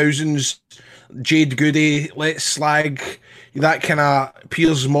 2000s. Jade Goody, Let's Slag, that kind of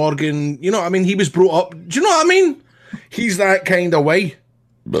Piers Morgan. You know what I mean? He was brought up. Do you know what I mean? He's that kind of way.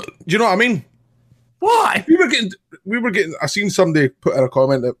 Do you know what I mean? What? We were getting. I seen somebody put in a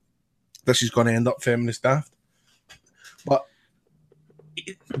comment that this is going to end up feminist daft, but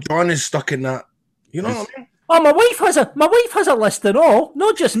John is stuck in that. You know what I mean? Oh, my wife has a list and all,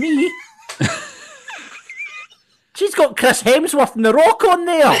 not just me. She's got Chris Hemsworth and The Rock on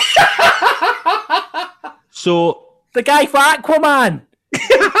there. So the guy for Aquaman.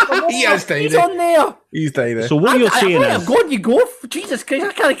 He is tiny. He's on there. He's tiny. So what you're saying is, God, you go. Jesus Christ,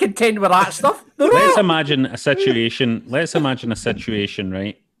 I can't contend with that stuff. Let's imagine a situation,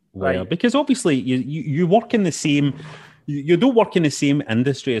 right? Where, because obviously you work in the same. You don't work in the same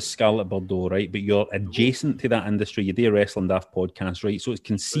industry as Scarlett Bordeaux, right? But you're adjacent to that industry. You do a Wrestling Daft podcast, right? So it's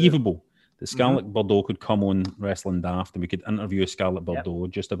conceivable that Scarlett Bordeaux could come on Wrestling Daft and we could interview Scarlett Bordeaux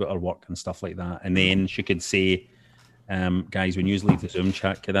just about her work and stuff like that. And then she could say, guys, when you leave the Zoom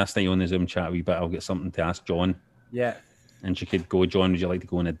chat, could I stay on the Zoom chat a wee bit? I'll get something to ask John. Yeah. and she could go, John, would you like to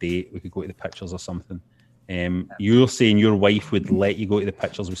go on a date? We could go to the pictures or something. You're saying your wife would let you go to the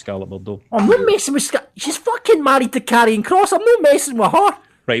pictures with Scarlett Bordeaux? I'm not messing with Scarlett. She's fucking married to Karrion Kross. I'm not messing with her.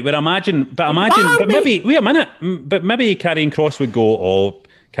 Right, but maybe, wait a minute, but maybe Karrion Kross would go,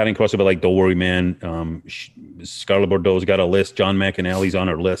 Karrion Kross would be like, don't worry, man, Scarlett Bordeaux's got a list, John McAnally's on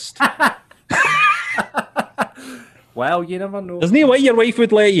her list. Well, you never know. There's no way your wife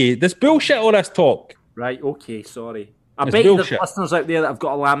would let you. This bullshit or this talk. Right, okay, sorry. I It's bet you bullshit. there's listeners out there that have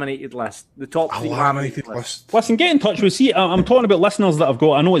got a laminated list. The top three laminated list. Listen, get in touch with. See, I'm talking about listeners that I've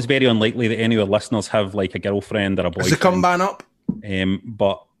got. I know it's very unlikely that any of our listeners have like a girlfriend or a boyfriend. Is the come ban up?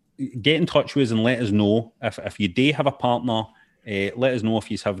 But get in touch with us and let us know if you do have a partner. Let us know if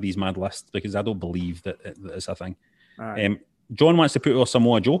you have these mad lists, because I don't believe that it's a thing. Right. John wants to put over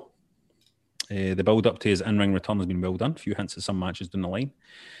Samoa Joe. The build up to his in-ring return has been well done. A few hints at some matches down the line.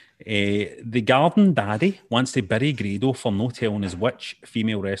 The Garden Daddy wants to bury Grado for no telling us which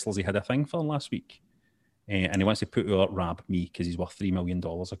female wrestlers he had a thing for last week. And he wants to put out Rab me because he's worth $3 million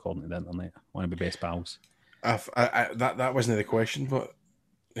according to the internet. One of my best pals. That wasn't the question, but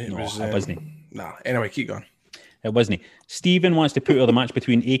it wasn't. Nah. Anyway, keep going. It wasn't. Stephen wants to put out the match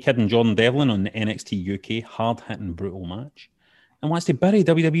between A-Kid and Jordan Devlin on the NXT UK hard-hitting brutal match. And wants to bury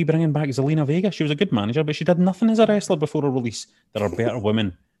WWE bringing back Zelina Vega. She was a good manager, but she did nothing as a wrestler before her release. There are better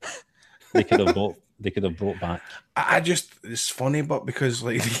women they could have brought back. It's funny, but because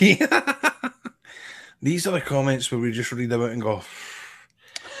like these are the comments where we just read about and go,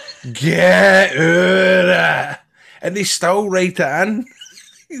 get out, and they still write it in.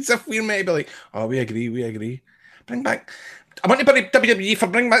 It's if we're meant to be like, oh, we agree. Bring back. I want to bury WWE for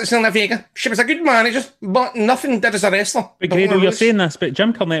bringing back Zelina Vega. She was a good manager, but nothing did as a wrestler. But Grado, you're saying this, but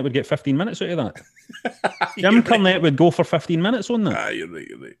Jim Cornette would get 15 minutes out of that. Jim Cornette would go for 15 minutes on that. You're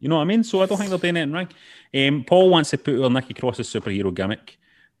right. You know what I mean? So I don't think they're doing anything right. Paul wants to put on Nikki Cross's superhero gimmick.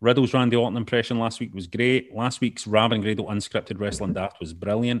 Riddle's Randy Orton impression last week was great. Last week's Rab and Grado unscripted wrestling daft was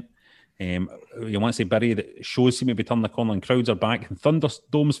brilliant. He wants to bury that shows seem to be turning the corner and crowds are back and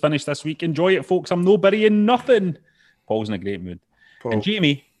Thunderdome's finished this week. Enjoy it, folks. I'm no burying nothing. Paul's in a great mood. Paul. And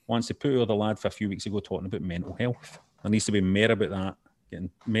Jamie wants to put out the lad for a few weeks ago talking about mental health. There needs to be more about that.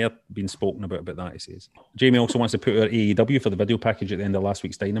 More being spoken about that, he says. Jamie also wants to put out AEW for the video package at the end of last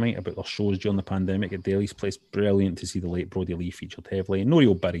week's Dynamite about their shows during the pandemic at Daly's Place. Brilliant to see the late Brody Lee featured heavily. No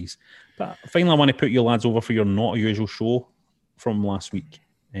real buries. But finally, I want to put you lads over for your not a usual show from last week.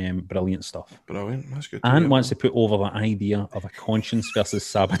 Brilliant stuff. Brilliant. That's good. And wants to put over the idea of a Conscience versus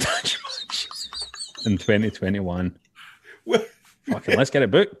Sabotage match in 2021. Fucking let's get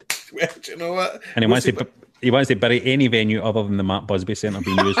it booked. Well, do you know what? And he wants to bury any venue other than the Matt Busby Centre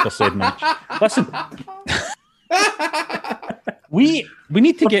being used for said match. Listen, we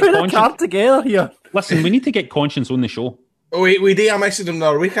need to get Conscience. Card together here. Listen, we need to get Conscience on the show. Oh, we did. I messaged him the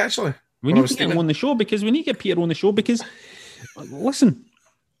other week actually. We need to get him on the show because we need to get Peter on the show because listen.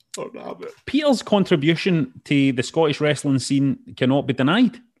 Peter's contribution to the Scottish wrestling scene cannot be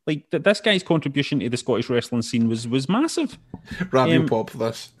denied. Like this guy's contribution to the Scottish wrestling scene was massive. Rab, pop for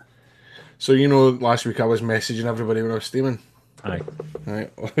this. So you know, last week I was messaging everybody when I was steaming. Aye.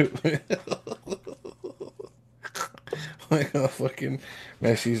 I got a fucking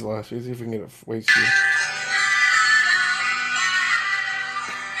message last week. See if we can get it. Wait, see.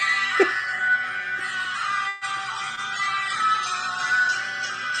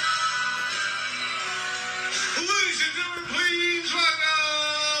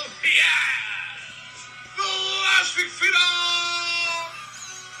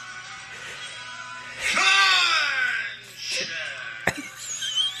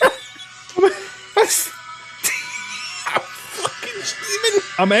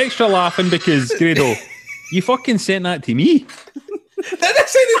 I'm extra laughing because, Grado, you fucking sent that to me. Did I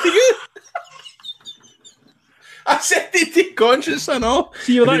send it to you? I sent it to Conscience, I know.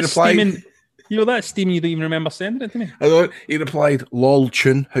 See, you're that steaming. You're that steaming you don't even remember sending it to me. I don't. He replied, lol,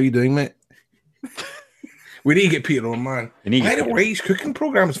 Tune, how you doing, mate? We need to get Peter on, man. By the way, his cooking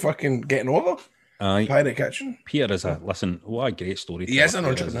program's fucking getting over. Pirate Kitchen. Peter is listen, what a great story. He is an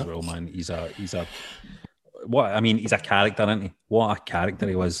as well, man. He's a character, isn't he? What a character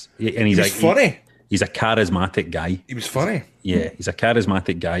he was. And he's funny. He's a charismatic guy. He was funny. Yeah, he's a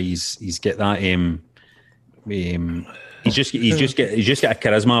charismatic guy. He's got that he's just got a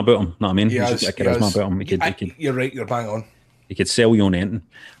charisma about him. Know what I mean? He's just got a charisma about him. You're right, you're bang on. He could sell you on anything.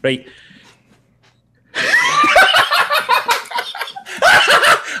 Right.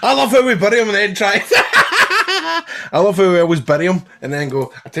 I love how we bury him and then try. I love how we always bury him and then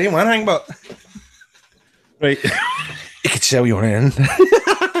go, I tell you one thing, but right. You could sell your end.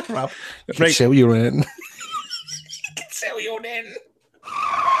 Right. Sell your end. you then.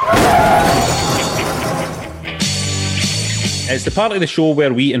 It's the part of the show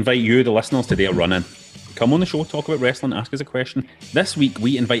where we invite you, the listeners, to do a run-in. Come on the show, talk about wrestling, ask us a question. This week,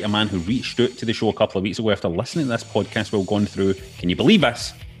 we invite a man who reached out to the show a couple of weeks ago after listening to this podcast we've gone through, can you believe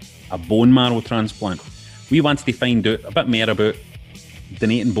this? A bone marrow transplant. We wanted to find out a bit more about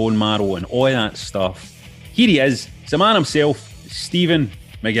donating bone marrow and all that stuff. Here he is, it's the man himself, Stephen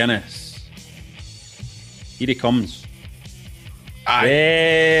McGuinness. Here he comes. Aye.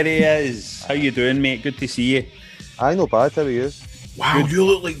 There he is. How you doing, mate? Good to see you. Aye, not bad. How are you? Wow, you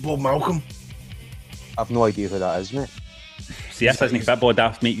look like Bob Malcolm. I've no idea who that is, mate. See, this isn't football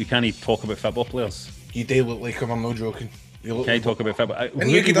daft, mate. You can't talk about football players. You do look like him, I'm not joking. You look can't like talk about football. And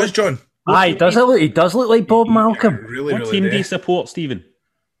he does, John. Aye, he does look like Bob Malcolm. Really, what team do you support, Stephen?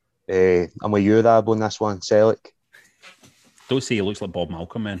 I'm with you, Dab, on this one, Celtic. Don't say he looks like Bob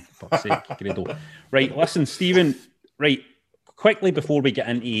Malcolm, man. For fuck's sake, Grado. Right, listen, Stephen. Right, quickly before we get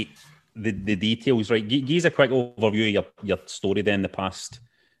into the details, right? Give us a quick overview of your story then the past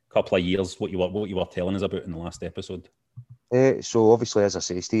couple of years, what you were telling us about in the last episode. So obviously, as I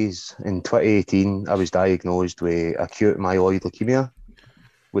say, Steve, in 2018, I was diagnosed with acute myeloid leukemia,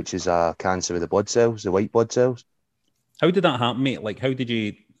 which is a cancer of the blood cells, the white blood cells. How did that happen, mate? Like, how did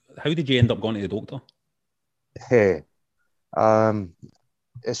you end up going to the doctor? Hey, I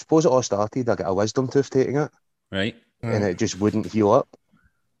suppose it all started. I got a wisdom tooth taken out, right, and it just wouldn't heal up.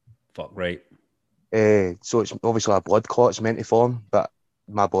 Fuck right. So it's obviously a blood clot. It's meant to form, but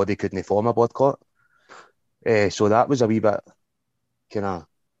my body couldn't form a blood clot. So that was a wee bit kind of.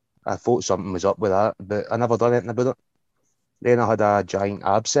 I thought something was up with that, but I never done anything about it. Then I had a giant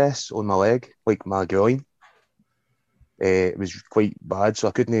abscess on my leg, like my groin. It was quite bad, so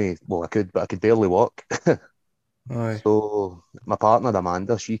I couldn't. Well, I could, but I could barely walk. Aye. So my partner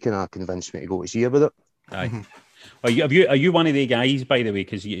Amanda, she kind of convinced me to go to see about it. Aye. Are you one of the guys, by the way?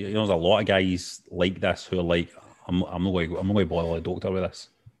 Because you know, there's a lot of guys like this who are like, I'm not going to bother the doctor with this.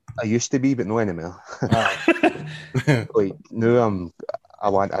 I used to be, but no anymore. Like now, I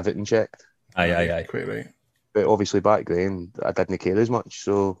want everything checked. Aye. Quite right. But obviously back then, I didn't care as much.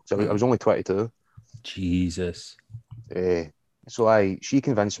 So I was only 22. Jesus. So she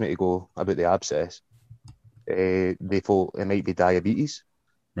convinced me to go about the abscess. They thought it might be diabetes.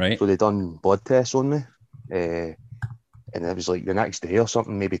 Right. So they done blood tests on me. And it was like the next day or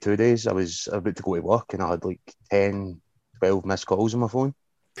something, maybe 2 days, I was about to go to work and I had like 10, 12 missed calls on my phone.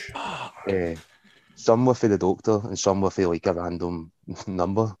 Some were for the doctor and some were for like a random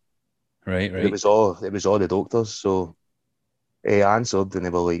number. Right. It was all the doctors. So I answered and they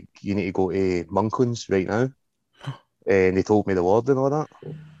were like, you need to go to Monklands right now. And they told me the word and all that.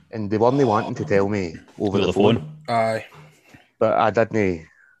 And they weren't wanting to tell me over the phone. Aye. But I didn't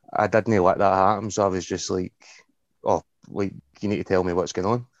let that happen. So I was just like, oh, like, you need to tell me what's going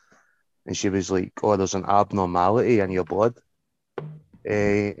on. And she was like, oh, there's an abnormality in your blood.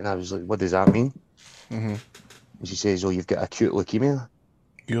 And I was like, what does that mean? Mm-hmm. And she says, oh, you've got acute leukemia.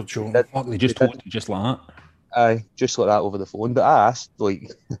 You're joking. Fuck, they just told you just like that? Aye, just like that over the phone. But I asked,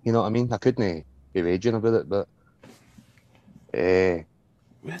 like, you know what I mean? I couldn't be raging about it, but...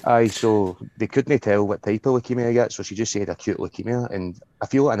 Aye, so they couldn't tell what type of leukemia I get, so she just said acute leukemia, and I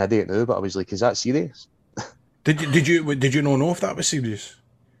feel like an idiot now, but I was like, is that serious? Did you not know if that was serious?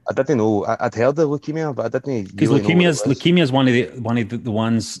 I didn't know. I'd heard of leukemia, but I didn't. Because really leukemia is one of the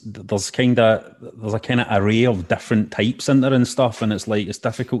ones. There's a kind of array of different types in there and stuff, and it's like it's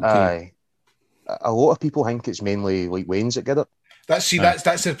difficult. Aye, a lot of people think it's mainly like Wayne's that get it. That's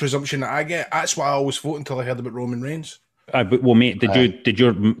the presumption that I get. That's what I always thought until I heard about Roman Reigns. But well, mate, did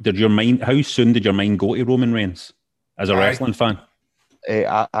your mind? How soon did your mind go to Roman Reigns as a wrestling fan?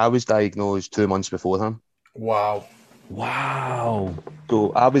 I was diagnosed 2 months before him. Wow.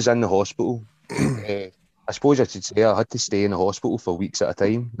 So I was in the hospital. I suppose I should say I had to stay in the hospital for weeks at a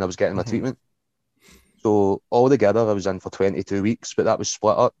time, and I was getting my treatment. So altogether, I was in for 22 weeks, but that was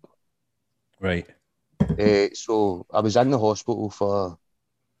split up. Right. So I was in the hospital for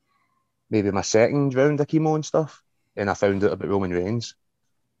maybe my second round of chemo and stuff, and I found out about Roman Reigns,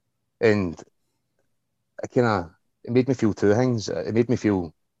 and it made me feel two things. It made me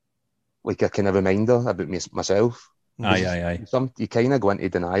feel like a kind of reminder about myself. Aye. You kind of go into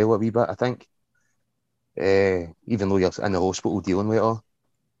denial a wee bit, I think, even though you're in the hospital dealing with it all.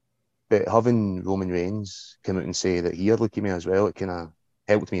 But having Roman Reigns come out and say that he had leukemia as well, it kind of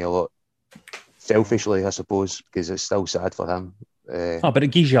helped me a lot. Selfishly, I suppose, because it's still sad for him. But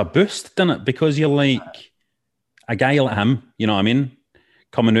it gives you a boost, doesn't it? Because you're like a guy like him, you know what I mean?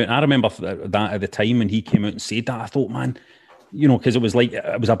 Coming out. I remember that at the time when he came out and said that, I thought, man, you know, because it was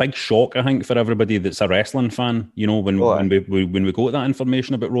a big shock, I think, for everybody that's a wrestling fan, you know, when we got that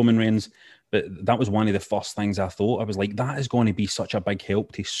information about Roman Reigns. But that was one of the first things I thought. I was like, that is going to be such a big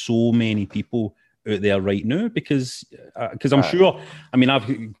help to so many people out there right now, because I'm sure, I mean,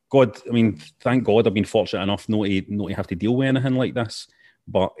 thank God I've been fortunate enough not to have to deal with anything like this.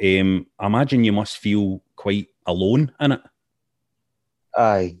 But I imagine you must feel quite alone in it.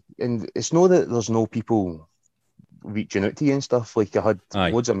 Aye, and it's not that there's no people reaching out to you and stuff. Like, I had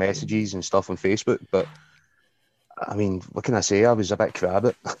loads of messages and stuff on Facebook, but I mean, what can I say? I was a bit crab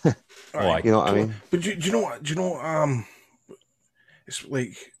it. You know what I mean? But do you know what? It's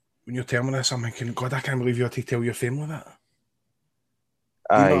like when you're telling me this, I'm thinking, God, I can't believe you had to tell your family that.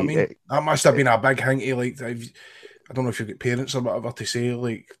 Do you know what I mean? That must have been a big hanky. Like, I don't know if you've got parents or whatever to say.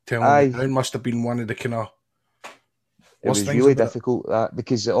 Like, telling them must have been one of the kind of. It was really difficult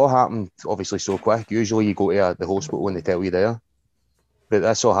because it all happened obviously so quick. Usually you go to the hospital and they tell you there, but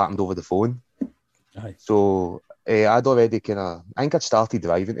this all happened over the phone. Aye. So I'd already I think I'd started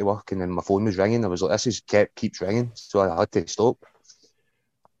driving to work, and then my phone was ringing. I was like, this keeps ringing, so I had to stop.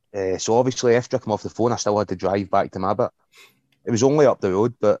 So obviously after I come off the phone, I still had to drive back to my bit. It was only up the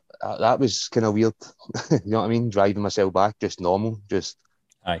road, but that was kind of weird. You know what I mean? Driving myself back, just normal, just.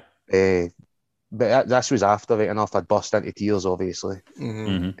 Aye. But this was after, right enough, I'd burst into tears, obviously.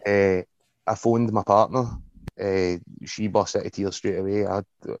 Mm-hmm. I phoned my partner. She burst into tears straight away. I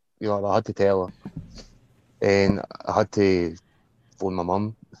had to tell her. And I had to phone my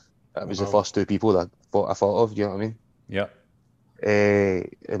mum. That was the first two people that I thought of, you know what I mean? Yeah.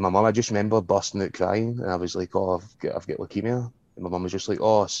 And my mum, I just remember bursting out crying, and I was like, oh, I've got leukemia. And my mum was just like,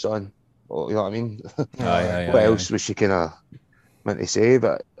 oh, son. Oh, you know what I mean? What else was she kind of meant to say?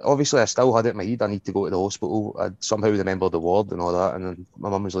 But obviously I still had it in my head, I need to go to the hospital. I'd somehow remembered the ward and all that, and then my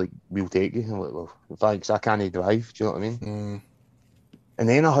mum was like, we'll take you. I'm like, well, thanks, I can't drive, do you know what I mean? And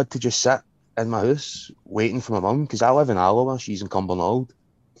then I had to just sit in my house waiting for my mum, because I live in Alloa, she's in Cumbernauld.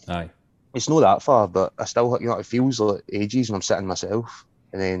 Aye. It's not that far, but I still, you know, it feels like ages when I'm sitting myself.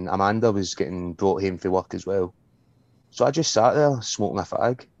 And then Amanda was getting brought home for work as well. So I just sat there smoking a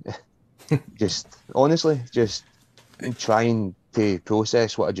fag. Just, honestly, just trying to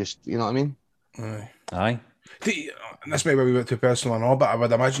process what I just, you know what I mean? Aye. This may be a wee bit too personal and all, but I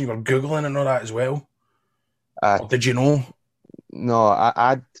would imagine you were Googling and all that as well. Or did you know? No,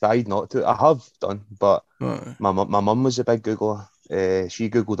 I tried not to. I have done, but my mum was a big Googler. She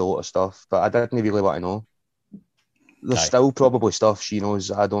Googled a lot of stuff, but I didn't really want to know. There's still probably stuff she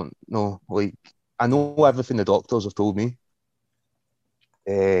knows I don't know. Like, I know everything the doctors have told me,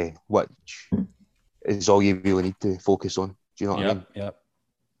 which is all you really need to focus on. Do you know what I mean? Yeah.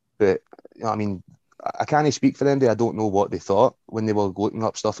 But, you know what I mean, I can't speak for them. I don't know what they thought when they were looking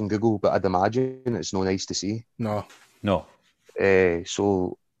up stuff in Google, but I'd imagine it's no nice to see. No.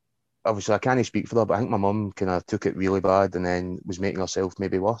 So obviously I can't speak for her, but I think my mum kind of took it really bad and then was making herself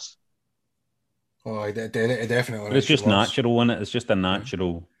maybe worse. Oh, it definitely. It's just natural, isn't it? It's just a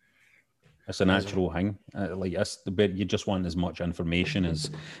natural. It's a natural thing. You just want as much information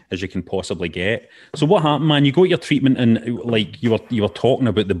as you can possibly get. So what happened, man? You got your treatment, and like you were talking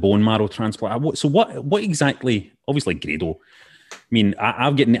about the bone marrow transplant. So what exactly? Obviously, Grado. I mean,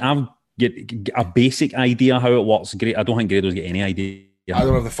 I've get a basic idea how it works. I don't think Grado's got any idea. I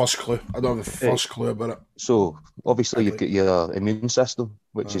don't have the first clue. Clue about it. So obviously you've got your immune system,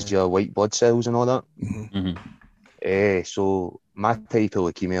 which is your white blood cells and all that. Mm-hmm. So my type of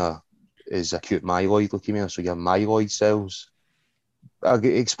leukemia is acute myeloid leukemia. So your myeloid cells. It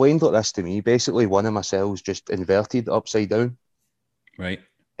explained like this to me. Basically, one of my cells just inverted upside down. Right.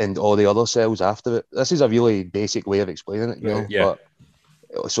 And all the other cells after it. This is a really basic way of explaining it, you know. Yeah.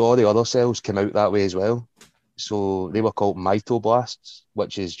 But, so all the other cells came out that way as well. So they were called mitoblasts,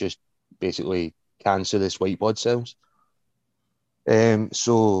 which is just basically cancerous white blood cells.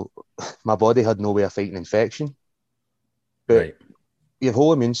 So my body had no way of fighting infection. But your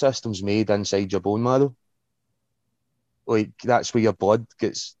whole immune system's made inside your bone marrow. Like, that's where your blood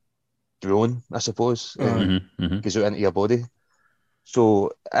gets drawn, I suppose, goes out into your body.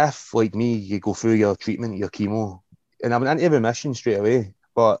 So if, like me, you go through your treatment, your chemo, and I went into remission straight away,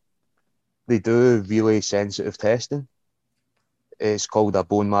 but they do really sensitive testing. It's called a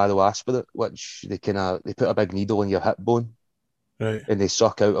bone marrow aspirate, which they put a big needle in your hip bone, right, and they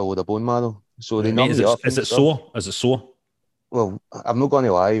suck out a load of bone marrow. So they numb you up. Is it sore? Is it sore? Well, I'm not going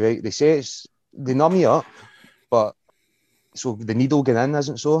to lie, right? They say they numb you up, but so the needle going in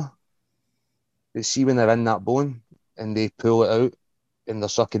isn't sore. But see, when they're in that bone and they pull it out and they're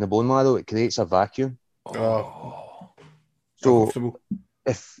sucking the bone marrow, it creates a vacuum. Oh. So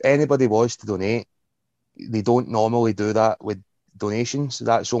if anybody was to donate, they don't normally do that with donations.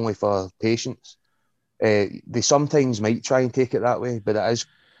 That's only for patients. They sometimes might try and take it that way, but it is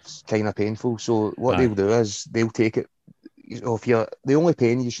kind of painful. So what they'll do is they'll take it. If you're the only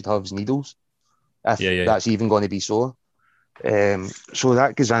pain you should have is needles, if that's even going to be sore. So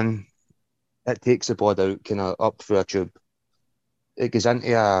that goes in. It takes the blood out, kind of up through a tube. It goes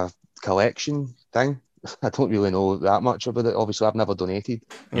into a collection thing. I don't really know that much about it. Obviously, I've never donated.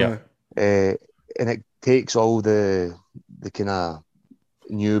 Yeah. And it takes all the kind of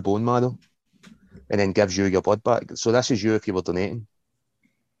new bone marrow and then gives you your blood back. So this is you if you were donating.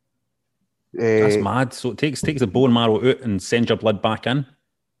 That's mad. So it takes the bone marrow out and sends your blood back in?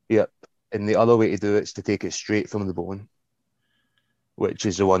 Yep. And the other way to do it is to take it straight from the bone, which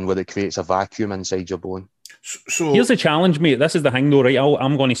is the one where it creates a vacuum inside your bone. So here's the challenge, mate. This is the thing, though, right?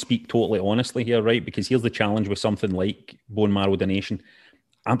 I'm going to speak totally honestly here, right? Because here's the challenge with something like bone marrow donation.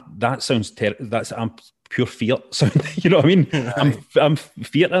 That sounds I'm pure fear. You know what I mean? I'm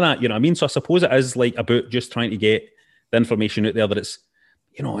fear of that. You know what I mean? So I suppose it is like about just trying to get the information out there that it's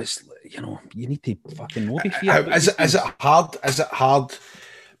you need to fucking know before. Is it hard? Is it hard?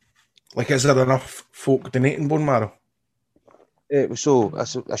 Like, is there enough folk donating bone marrow? So I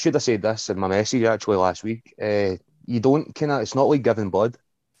should have said this in my message actually last week. You don't it's not like giving blood.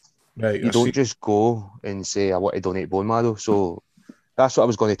 Right. You don't just go and say I want to donate bone marrow. So that's what I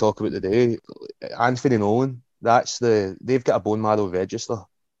was going to talk about today. Anthony Nolan, they've got a bone marrow register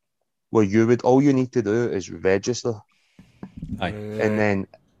where all you need to do is register. Aye. And then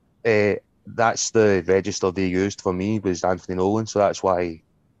that's the register they used for me was Anthony Nolan. So that's why,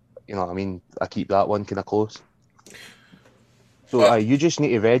 you know what I mean, I keep that one kind of close. So you just need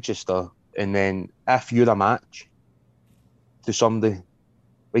to register, and then if you're a match to somebody,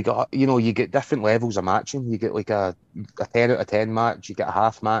 you get different levels of matching. You get like a 10 out of 10 match, you get a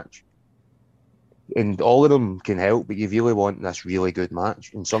half match, and all of them can help, but you really want this really good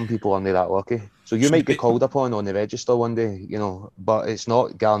match, and some people aren't that lucky. So you might get called upon on the register one day, but it's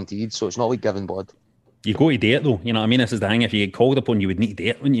not guaranteed, so it's not like giving blood. You go to date though, you know what I mean? This is the thing. If you get called upon, you would need to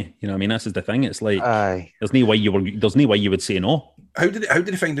date, wouldn't you? You know what I mean? This is the thing. It's like there's no way you would say no. How did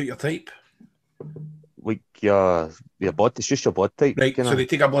you find out your type? Like your blood, it's just your blood type. Right. So they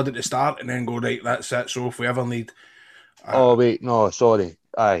take a blood at the start and then go, right, that's it. So if we ever need oh wait, no, sorry.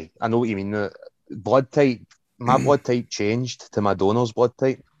 I know what you mean. The blood type, my blood type changed to my donor's blood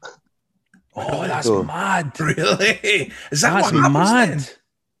type. Oh, that's mad. Really? Is that that's what mad?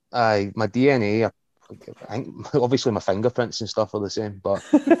 Then? My DNA, I think obviously my fingerprints and stuff are the same, but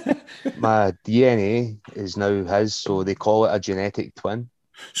my DNA is now his, so they call it a genetic twin.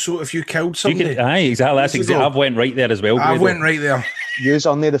 So if you killed somebody, exactly. That's exactly. I've went right there as well. I went right there. You're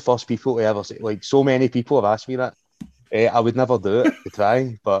only the first people to ever say. Like so many people have asked me that. I would never do it to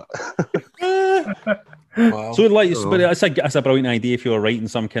try, but. Wow. So but that's a brilliant idea if you're writing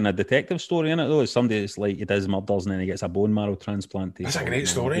some kind of detective story in it though. It's somebody that's like he does murders and then he gets a bone marrow transplant. That's a great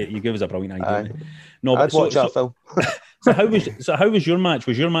story. You give us a brilliant idea. No, I'd watch that film. So how was your match?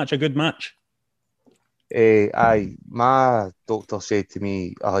 Was your match a good match? My doctor said to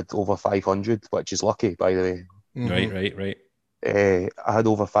me I had over 500, which is lucky, by the way. Mm-hmm. Right. I had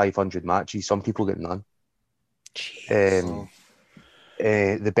over 500 matches. Some people get none. The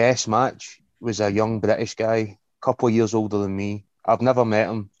best match was a young British guy, a couple of years older than me. I've never met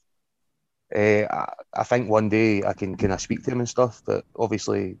him. I think one day I can kind of speak to him and stuff, but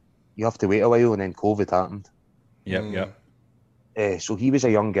obviously you have to wait a while, and then COVID happened. Yep. So he was a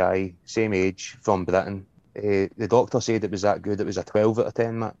young guy, same age, from Britain. The doctor said it was that good. It was a 12 out of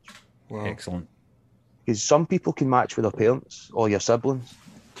 10 match. Wow. Excellent. Because some people can match with their parents or your siblings.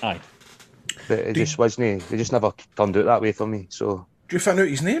 Aye. But it just wasn't. They just never turned out that way for me. So. Do you find out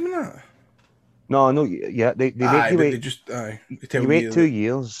his name in that? No, yeah, they make you wait. You wait 2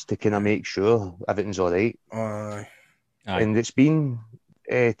 years to kind of make sure everything's all right. Aye. And it's been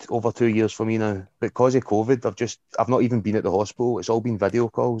over 2 years for me now. Because of COVID, I've not even been at the hospital. It's all been video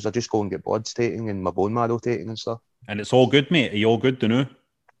calls. I just go and get bloods taken and my bone marrow taken and stuff. And it's all good, mate. Are you all good to know?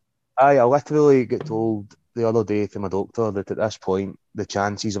 I literally get told the other day from my doctor that at this point the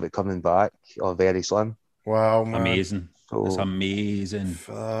chances of it coming back are very slim. Wow, man. Amazing. So, it's amazing.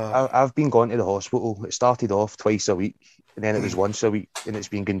 I've been going to the hospital. It started off twice a week, and then it was once a week, and it's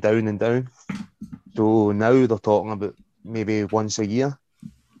been going down and down. So now they're talking about maybe once a year.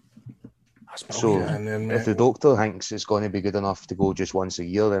 So if the doctor thinks it's going to be good enough to go just once a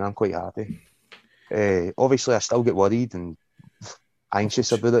year, then I'm quite happy. Obviously, I still get worried and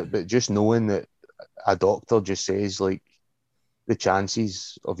anxious about it, but just knowing that a doctor just says like the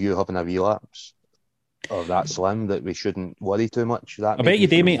chances of you having a relapse or that slim that we shouldn't worry too much. That I bet you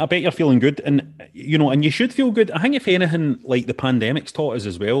do, mate. I bet you're feeling good, and and you should feel good. I think if anything, like the pandemic's taught us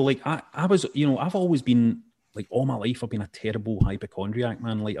as well. Like I was, I've always been like all my life. I've been a terrible hypochondriac,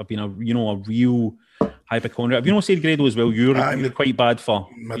 man. Like I've been a real hypochondriac. Have you not said, Grado, as well? You're quite bad for.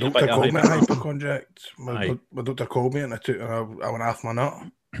 My doctor called me a hypochondriac. My doctor called me, and I went off my nut.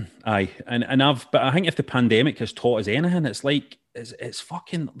 Aye, but I think if the pandemic has taught us anything, it's like it's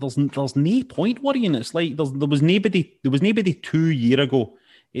fucking there's no point worrying. It's like there was nobody 2 years ago.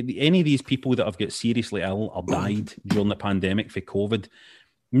 Any of these people that have got seriously ill or died during the pandemic for COVID,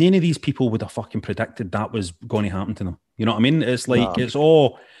 none of these people would have fucking predicted that was going to happen to them. You know what I mean? It's like it's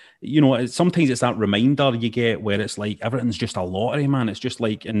all. Sometimes it's that reminder you get where it's like everything's just a lottery, man. It's just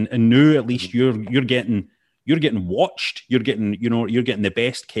like, and now at least you're getting watched. You're getting the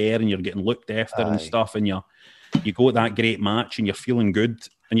best care, and you're getting looked after and stuff. And you go to that great match, and you're feeling good,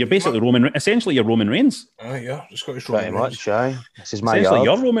 and you're basically essentially you're Roman Reigns. Yeah, Scottish Roman Reigns. This is my essentially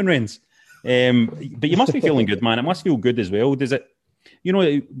you're Roman Reigns. But you must be feeling good, man. It must feel good as well. Does it?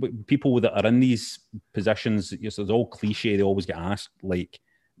 People that are in these positions, it's all cliche. They always get asked, like,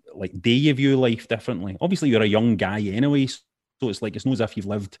 do you view life differently? Obviously, you're a young guy anyway, so it's like it's not as if you've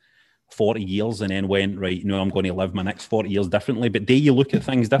lived 40 years and then went, right, I'm going to live my next 40 years differently. But do you look at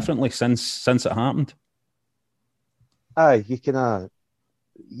things differently since it happened? Aye,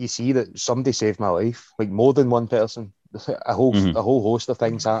 you see that somebody saved my life, like more than one person. A whole host of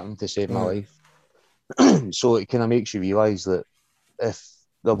things happened to save my life. So it kind of makes you realise that if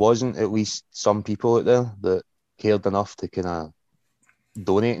there wasn't at least some people out there that cared enough to kind of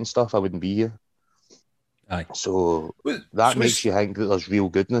donate and stuff, I wouldn't be here. Aye. So that makes you think that there's real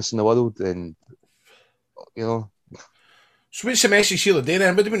goodness in the world, and So what's the message here today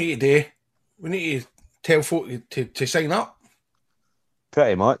then? What do we need to do? We need to tell folk to sign up.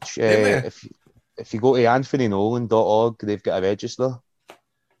 Pretty much. If you go to anthonynolan.org, they've got a register.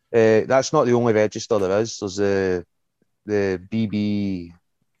 That's not the only register there is. There's the BBMR,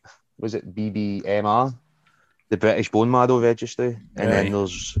 the British Bone Marrow Registry, and then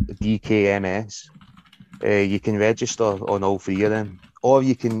there's DKMS. You can register on all three of them, or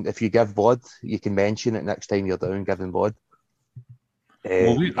you can, if you give blood, you can mention it next time you're down giving blood.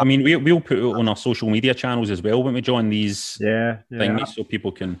 We'll put it on our social media channels as well when we join these things, so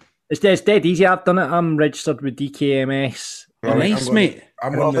people can. It's dead easy. I've done it. I'm registered with DKMS. Right, nice, mate.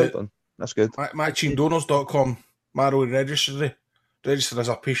 I'm on that's good. MatchingDonors.com Marrow Registry. Register as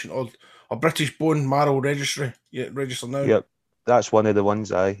a patient or a British Bone Marrow Registry. Yeah, register now. Yep, that's one of the ones.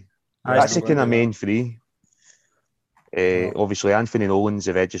 That's the kind of main three. Obviously, Anthony Nolan's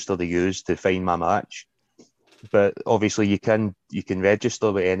the register they use to find my match, but obviously you can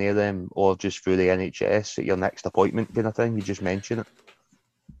register with any of them or just through the NHS at your next appointment kind of thing. You just mention it.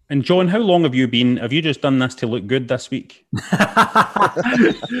 And John, how long have you been? Have you just done this to look good this week? No,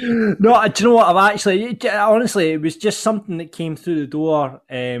 do you know what? Honestly, it was just something that came through the door,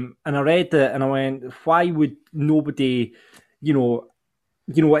 and I read it and I went, why would nobody,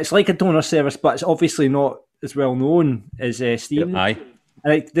 it's like a donor service, but it's obviously not as well known as Stephen. Aye.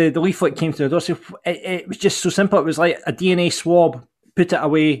 Like the leaflet came through the door, so it was just so simple. It was like a DNA swab, put it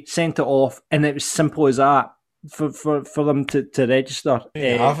away, sent it off, and it was simple as that. For them to register.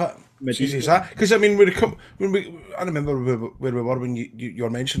 Have it. Easy as that. Because I remember where we were when you were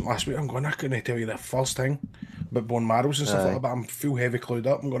mentioned last week. I'm going to tell you the first thing about bone marrows and stuff like that, but I'm feel heavy clued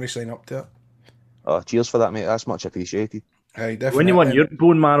up. I'm going to sign up to it. Oh, cheers for that, mate. That's much appreciated. Aye, definitely. When you want your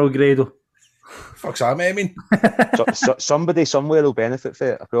bone marrow, Grado? Fuck's that, mate? Somebody somewhere will benefit from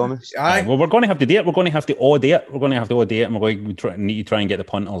it, I promise. Aye. Well, we're going to have to do it. We're going to have to audit it. And we're going to need to try and get the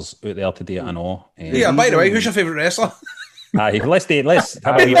punters out there to do it and all. Yeah, by the way, who's your favourite wrestler? Aye, let's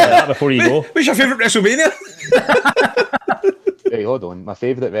have a wee bit of that before you go. Who's your favourite WrestleMania? Hey, hold on. My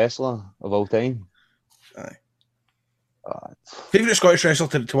favourite wrestler of all time. Aye. Favourite Scottish wrestler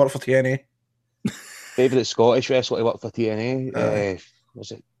to work for TNA? Favourite Scottish wrestler to work for TNA?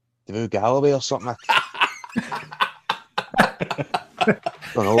 Was it Drew Galloway or something? I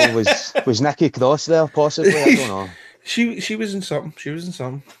don't know. Was Nikki Cross there possibly? I don't know. She was in something.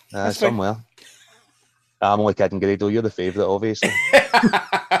 Somewhere. I'm only kidding, Grado. You're the favourite, obviously.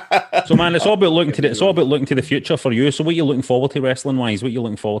 So, man, it's all about looking to the future for you. So, what are you looking forward to wrestling wise? What are you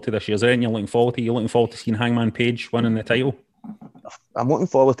looking forward to this year? Is there anything you're looking forward to? You're looking forward to seeing Hangman Page winning the title? I'm looking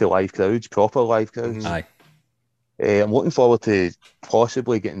forward to live crowds, proper live crowds. Aye. I'm looking forward to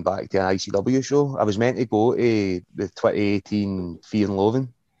possibly getting back to an ICW show. I was meant to go to the 2018 Fear and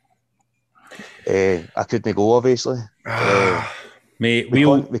Loathing. I couldn't go, obviously. Mate,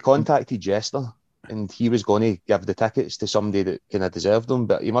 we contacted Jester, and he was going to give the tickets to somebody that kind of deserved them,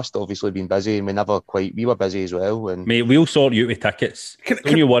 but he must have obviously been busy, and we were busy as well. And mate, we'll sort you out with tickets.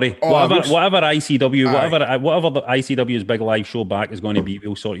 Don't you worry. Whatever ICW, whatever the ICW's big live show back is going to be,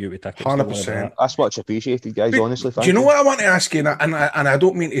 we'll sort you out with tickets. 100%. That's much appreciated, guys. Honestly, do you know what I want to ask you? And I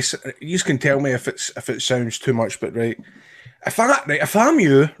don't mean to. You can tell me if it sounds too much, but right, if I'm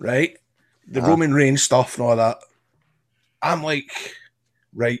you, right, the Roman Reigns stuff and all that, I'm like,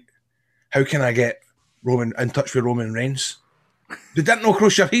 right, how can I get Roman in touch with Roman Reigns? Did that not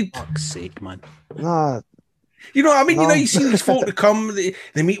cross your head? Fuck's sake, man. Nah. You know what I mean? No. You know, you see these folk that come,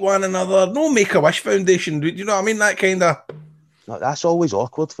 they meet one another. No Make-A-Wish Foundation, do you know what I mean? That kind of... No, that's always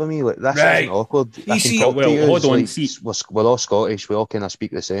awkward for me. Like, this right. isn't awkward. You see, hold on. We're all Scottish. We all kind of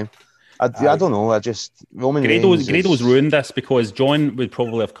speak the same. I don't know. Roman Grado's ruined this because John would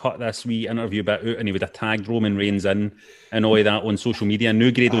probably have cut this wee interview bit out and he would have tagged Roman Reigns in and all of that on social media. And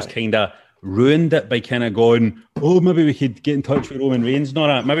now Grado's kind of ruined it by kind of going, oh, maybe we could get in touch with Roman Reigns.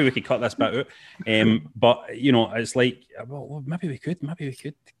 No, maybe we could cut this bit out. But, you know, it's like, well, maybe we could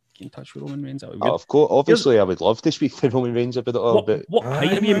get in touch with Roman Reigns. That would be good. Of course, obviously, I would love to speak to Roman Reigns about it all. What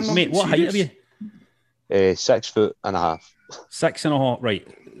height are you, mate? What height are you? 6'1.5". 6.5, right.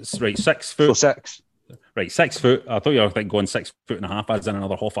 Right, 6 foot. So 6. Right, 6 foot. I thought you were going 6.5 as in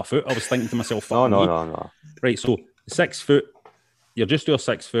another half a foot. I was thinking to myself, no. Right, so 6 foot. You're just over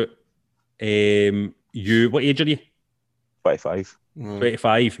 6 foot. What age are you? 25.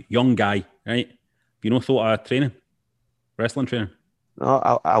 25, young guy, right? You know, thought of training, wrestling training.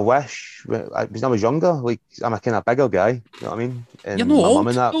 No, I wish. When I was younger, like I'm a kind of bigger guy. You know what I mean? And you're not old,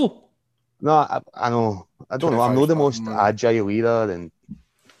 though. No, I know. I don't know. I'm not the most agile either, and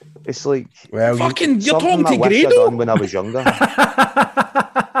it's like, well, you're talking to Grado. Grado when I was younger.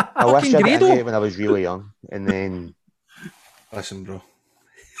 I wish I did it when I was really young, and then listen, bro.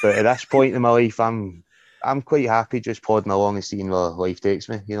 But at this point in my life, I'm quite happy just plodding along and seeing where life takes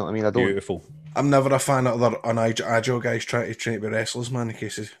me. You know what I mean? Beautiful. I'm never a fan of other agile guys trying to train to be wrestlers, man, in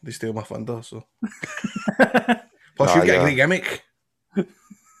case they steal my thunder. So, plus you've got a great gimmick.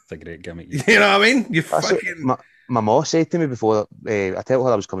 It's a great gimmick. You know what I mean? You fucking. My mom said to me before, I tell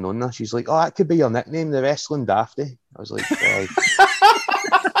her I was coming on there, she's like, oh, that could be your nickname, the Wrestling Dafty. I was like,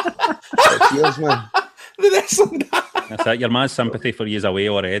 cheers, man. The Wrestling Dafty. That's it. Your man's sympathy for you is away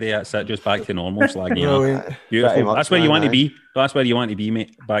already. That's it. Just back to normal, slagging up. Beautiful. Much, that's where you want to be. That's where you want to be,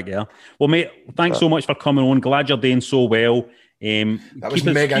 mate. Back there. Well, mate, thanks so much for coming on. Glad you're doing so well. That was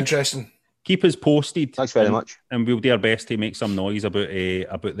mega interesting. Keep us posted. Thanks very much. And we'll do our best to make some noise about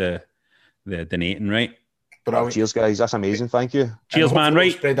the donating, right? But cheers, guys. That's amazing. Thank you. Cheers, man.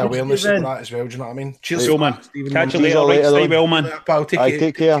 Right. Spread awareness of that as well. Do you know what I mean? Cheers, man. Catch you later. Right. Stay well, man. Pal,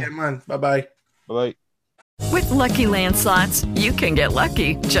 take care, man. Bye-bye. Bye-bye. With Lucky Land Slots, you can get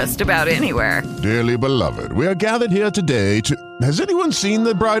lucky just about anywhere. Dearly beloved, we are gathered here today to... Has anyone seen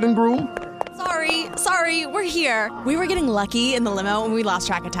the bride and groom? Sorry, we're here. We were getting lucky in the limo and we lost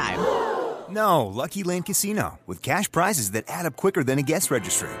track of time. No, Lucky Land Casino, with cash prizes that add up quicker than a guest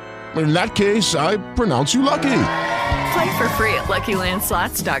registry. In that case, I pronounce you lucky. Play for free at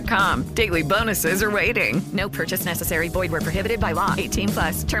LuckyLandSlots.com. Daily bonuses are waiting. No purchase necessary. Void where prohibited by law.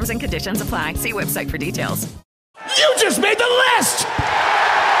 18+. Terms and conditions apply. See website for details. You just made the list!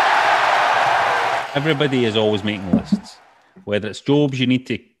 Everybody is always making lists. Whether it's jobs you need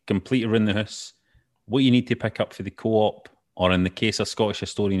to complete around the house, what you need to pick up for the co-op, or in the case of Scottish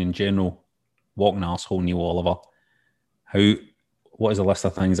Historian in general, walking arsehole Neil Oliver. What is a list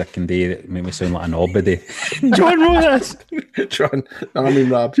of things I can do that make me sound like a nobody? John wrote this.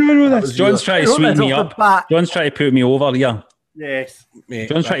 Rob. John wrote this. John's trying to sweeten me up. John's trying to put me over here. Yes. Mate,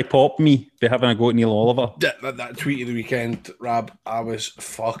 John's trying to pop me by having a go at Neil Oliver. That tweet of the weekend, Rob, I was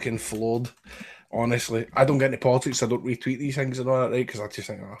fucking floored. Honestly, I don't get into politics. I don't retweet these things and all that, right? Because I just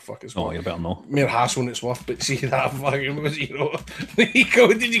think, fuck, it's you better know. Mere hassle when it's worth. But see that fucking was, did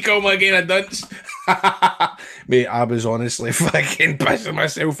you call me again a dunce? Mate, I was honestly fucking pissing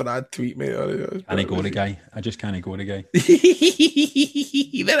myself for that tweet, mate. I can't go the guy. I just can't go the guy.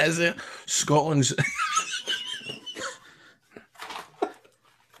 There is it. Scotland's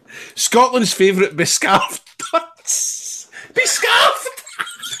favourite bescarfed dunce. Bescarfed.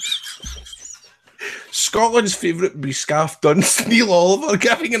 Scotland's favourite bescarfed dunce, Neil Oliver,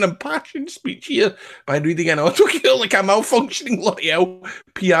 giving an impassioned speech here by reading an autocue like a malfunctioning L'Oreal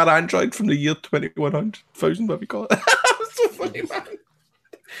PR android from the year 2100,000, whatever you call it. So funny, man.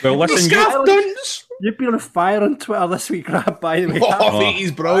 Well, listen, you've been on fire on Twitter this week, Rab, by the way.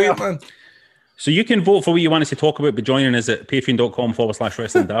 He's brilliant, man. So you can vote for what you want us to talk about by joining us at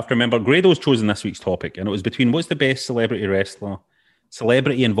patreon.com/wrestling daft. Remember, Grado's chosen this week's topic, and it was between what's the best celebrity wrestler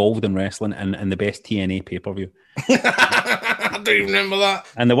celebrity involved in wrestling and the best TNA pay-per-view. I don't even remember that.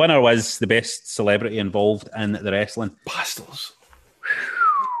 And the winner was the best celebrity involved in the wrestling. Bastards.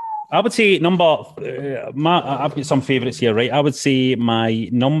 I would say I've got some favourites here, right? I would say my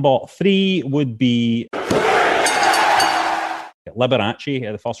number 3 would be Liberace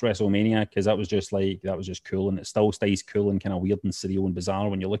at the first WrestleMania, because that was just cool, and it still stays cool and kind of weird and surreal and bizarre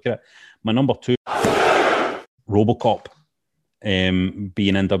when you look at it. My number 2, RoboCop,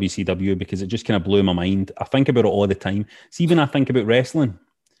 being in WCW, because it just kind of blew my mind. I think about it all the time. See, when I think about wrestling,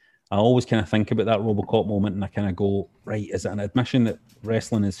 I always kind of think about that RoboCop moment, and I kind of go, right, is it an admission that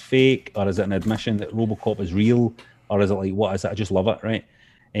wrestling is fake, or is it an admission that RoboCop is real, or is it like, what is it? I just love it, right?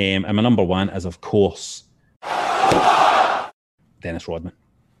 And my number 1 is, of course, Dennis Rodman.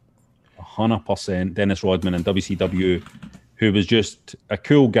 100% Dennis Rodman in WCW, who was just a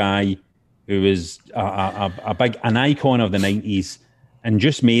cool guy, who was an icon of the 90s, and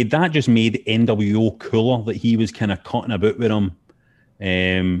just made NWO cooler, that he was kind of cutting about with him.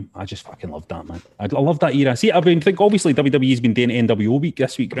 I just fucking loved that, man. I love that era. See, obviously WWE's been doing NWO week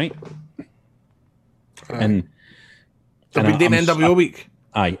this week, right? And they've been doing NWO week.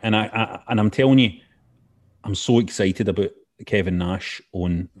 Aye, and I'm telling you, I'm so excited about Kevin Nash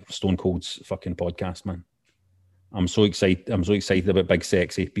on Stone Cold's fucking podcast, man. I'm so excited about Big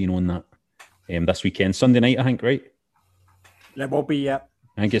Sexy being on that this weekend, Sunday night, I think, right? It will be, yeah.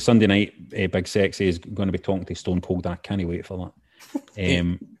 I think it's Sunday night. Big Sexy is going to be talking to Stone Cold. I can't wait for that.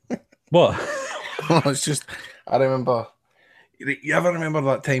 What? It's just, I remember. You ever remember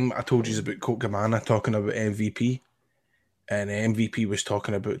that time I told you about Colt Cabana talking about MVP, and MVP was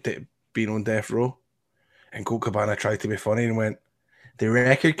talking about being on death row, and Colt Cabana tried to be funny and went, "The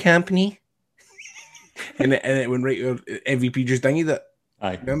record company," and it went right. MVP just dinged it.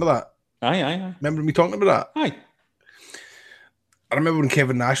 Aye, remember that? Aye. Remember me talking about that? Aye. I remember when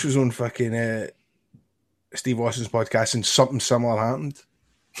Kevin Nash was on fucking Steve Austin's podcast, and something similar happened.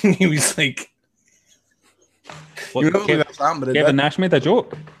 He was like, Kevin Nash made a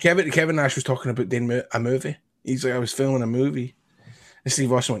joke. Kevin Nash was talking about doing a movie. He's like, I was filming a movie. And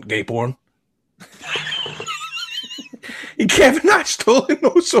Steve Austin went, gay porn. And Kevin Nash totally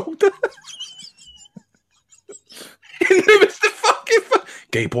no-sold it. And it was the fucking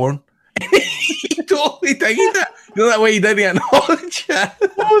gay porn. He totally did it. You know that way he did it?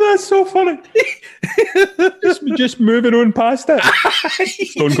 Oh, that's so funny. just moving on past it.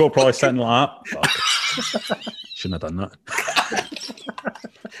 Stone Cold probably sitting like that. Shouldn't have done that.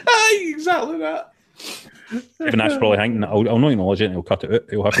 Aye, exactly that. Kevin Nash probably thinking, I'll not acknowledge it, and he'll cut it out.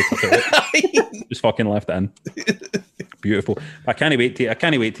 He'll have to cut it out. Just fucking left it in. Beautiful. I can't wait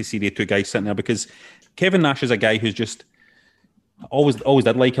to see the two guys sitting there, because Kevin Nash is a guy who's just always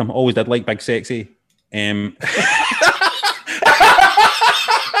did like him. Always did like Big Sexy. I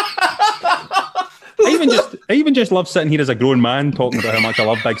even just love sitting here as a grown man talking about how much I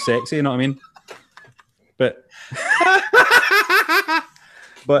love Big Sexy. You know what I mean? But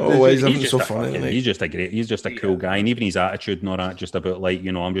he's just so funny. He's just a cool guy, and even his attitude and all that, just about like,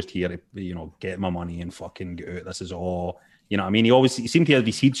 you know, I'm just here to, you know, get my money and fucking get out. This is all, you know what I mean? He seemed to have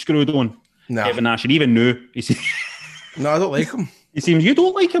his head screwed on. Nah. Kevin Nash, and even knew. No, I don't like him. It seems you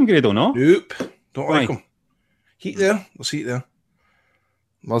don't like him, Grado, no? Nope. Don't like him. Heat there. There's heat there.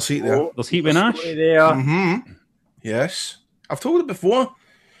 There's heat there. There's heat with Nash. Mm-hmm. Yes. I've told it before.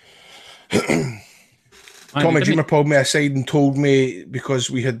 Tommy Dreamer pulled me aside and told me, because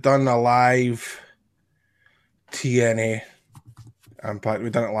we had done a live TNA Impact,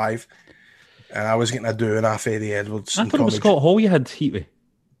 we'd done it live, and I was getting a doing off Eddie Edwards. I thought it was Scott Hall you had heat with.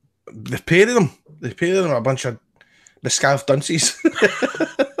 They paid them a bunch of the scarf dunces.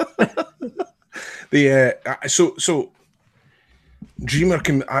 So Dreamer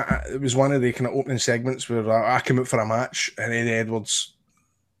came. It was one of the kind of opening segments where I came out for a match, and Eddie Edwards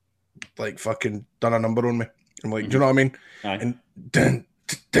like fucking done a number on me. I'm like, do you know what I mean? Aye. And dun,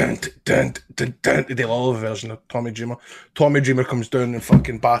 the Oliver version of Tommy Dreamer. Tommy Dreamer comes down and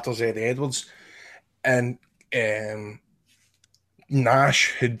fucking batters Eddie Edwards, and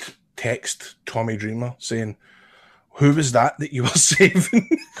Nash had texted Tommy Dreamer saying, "Who was that you were saving?"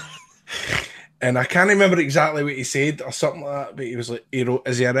 And I can't remember exactly what he said or something like that, but he was like,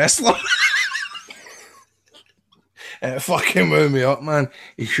 "Is he a wrestler?" And it fucking wound me up, man.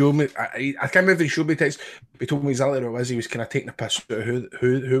 He showed me, I can't remember if he showed me text, but he told me exactly what it was. He was kind of taking a piss out of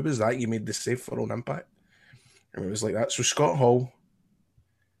who was that you made the save for on Impact? And it was like that. So Scott Hall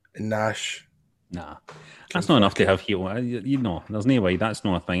and Nash. Nah, that's not enough to have heat. You know, there's no way. That's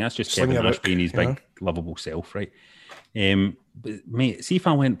not a thing. That's just Kevin Nash being his big, lovable self, right? But mate, see if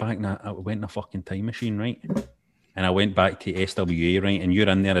I went back and I went in a fucking time machine, right? and I went back to SWA, right, and you're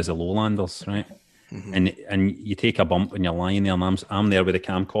in there as a Lowlanders, right, and you take a bump and you're lying there, and I'm there with a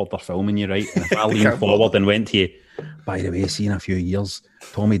camcorder filming you, right, and if I lean forward and went to you, by the way, see in a few years,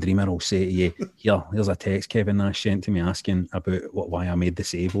 Tommy Dreamer will say to you, here's a text Kevin Nash sent to me asking about why I made the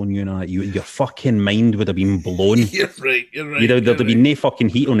save on you and all that. Your fucking mind would have been blown. You're right. There'd have been no fucking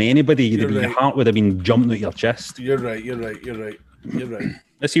heat on anybody. Your heart would have been jumping out your chest. You're right.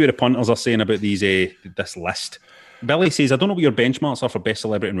 Let's see what the punters are saying about this list. Billy says, I don't know what your benchmarks are for best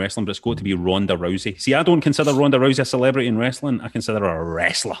celebrity in wrestling, but it's got to be Ronda Rousey. See, I don't consider Ronda Rousey a celebrity in wrestling. I consider her a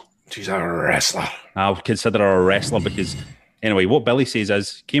wrestler. She's a wrestler. I would consider her a wrestler because, anyway, what Billy says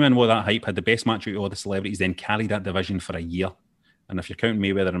is, came in with that hype, had the best match out of all the celebrities, then carried that division for a year. And if you're counting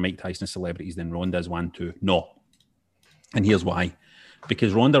Mayweather and Mike Tyson as celebrities, then Ronda is 1, 2. No. And here's why.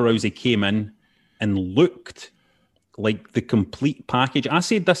 Because Ronda Rousey came in and looked like the complete package. I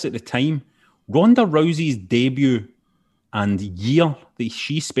said this at the time. Ronda Rousey's debut and year that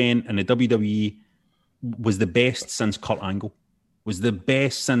she spent in the WWE was the best since Kurt Angle.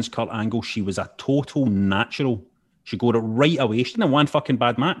 She was a total natural. She got it right away. She didn't have one fucking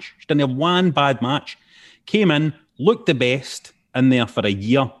bad match. Came in, looked the best in there for a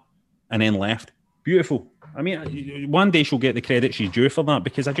year, and then left. Beautiful. I mean, one day she'll get the credit she's due for that,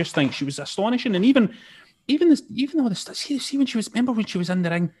 because I just think she was astonishing. And even though the stuff, see when she was in the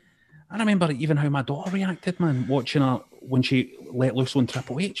ring, I remember even how my daughter reacted, man, watching her when she let loose on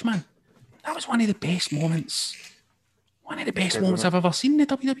Triple H, man. That was one of the best moments. I've ever seen in the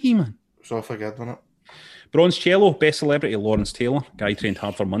WWE, man. It's awfully good, wasn't it? Bronze Cello, best celebrity, Lawrence Taylor. Guy trained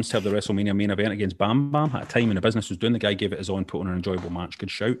hard for months to have the WrestleMania main event against Bam Bam. At a time when the business was doing, the guy gave it his all and put on an enjoyable match.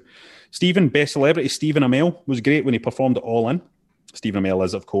 Good shout. Stephen, best celebrity, Stephen Amell. Was great when he performed at All In. Stephen Amell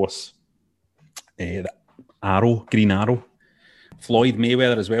is, of course, the Arrow, Green Arrow. Floyd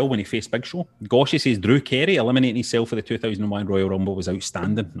Mayweather as well when he faced Big Show. Goshi says Drew Carey eliminating himself for the 2001 Royal Rumble was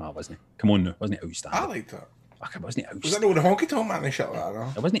outstanding. No, it wasn't. Come on now, wasn't it outstanding? I liked that. Fuck, it wasn't outstanding. Was that the honky tonk man and shit like that?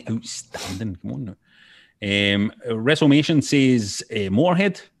 No? It wasn't outstanding. Come on now. WrestleMation says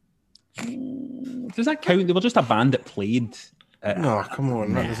Motorhead. Does that count? They were just a band that played. No, come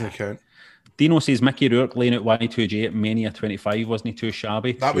on, that doesn't count. Dino says Mickey Rourke laying out Y2J at Mania 25 wasn't he too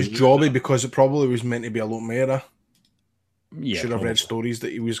shabby? That was jobby because it probably was meant to be a lot more. Yeah, should have read stories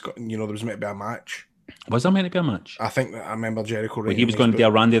that he was, there was meant to be a match. Was there meant to be a match? I think that I remember Jericho. He was going to do a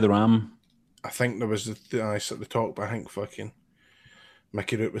Randy the Ram. I think there was the ice at the top, but I think fucking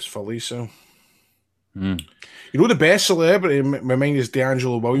Mickey Rourke was fully so. You know the best celebrity in my mind is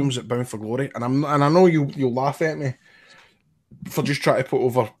D'Angelo Williams at Bound for Glory, and I know you'll laugh at me for just trying to put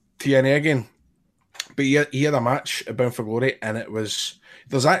over TNA again, but he had a match at Bound for Glory, and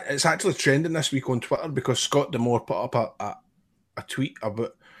it's actually trending this week on Twitter because Scott D'Amore put up a tweet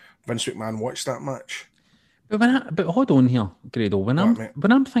about Vince McMahon watched that match. But hold on here, Grado. When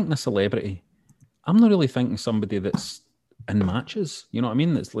I'm thinking of celebrity, I'm not really thinking somebody that's in matches. You know what I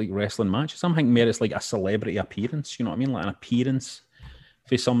mean? That's like wrestling matches. I'm thinking more it's like a celebrity appearance. You know what I mean? Like an appearance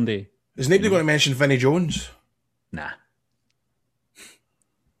for somebody. Is nobody going to mention Vinnie Jones? Nah.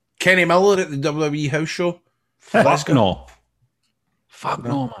 Kenny Miller at the WWE house show? Fuck no,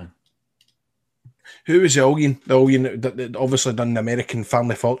 man. Who was the Illian that obviously done the American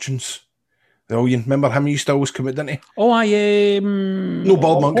Family Fortunes? The Illian. Remember him? He used to always come out, didn't he? Oh, no,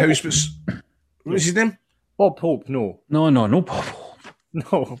 Bob Monkhouse, but what was his name? Bob Hope, no. No, Bob Hope.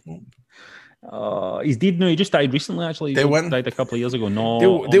 No. He's dead now. He just died recently, actually. He died a couple of years ago.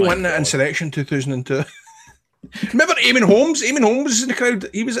 No. They won that Insurrection 2002. Remember Eamon Holmes? Eamon Holmes was in the crowd.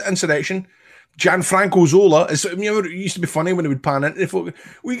 He was at Insurrection. Gianfranco Zola. Remember, it used to be funny when he would pan into the folk.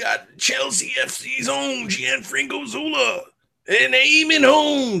 We got Chelsea FC's own Gianfranco Zola and Eamon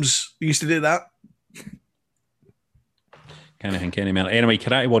Holmes. We used to do that. Kind of thing, Kenny Miller. Anyway,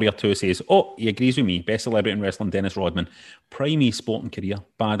 Karate Warrior 2 says, he agrees with me. Best celebrity in wrestling, Dennis Rodman. Prime sporting career.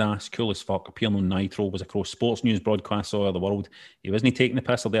 Badass, cool as fuck. Appearing on Nitro. Was across sports news broadcasts all over the world. He wasn't taking the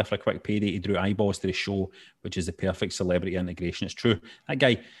piss or there for a quick payday. He drew eyeballs to the show, which is the perfect celebrity integration. It's true. That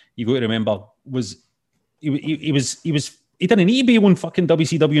guy, you got to remember, he didn't need to be on fucking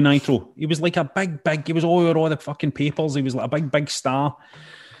WCW Nitro. He was like a big, he was all over all the fucking papers. He was like a big star.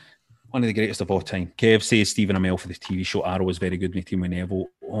 One of the greatest of all time. Kev says Stephen Amell for the TV show Arrow was very good with Team Neville.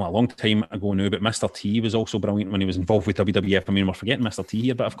 A long time ago now, but Mr. T was also brilliant when he was involved with WWF. I mean, we're forgetting Mr. T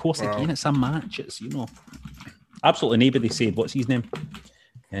here, but of course, again, it's a match. It's, absolutely nobody said, what's his name?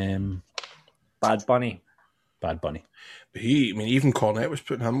 Bad Bunny. But even Cornette was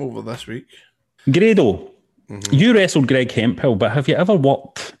putting him over this week. Grado, you wrestled Greg Hemphill, but have you ever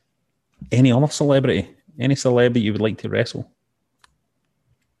worked any other celebrity? Any celebrity you would like to wrestle?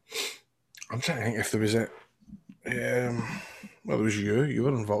 I'm trying to think if there was Well, it was you. You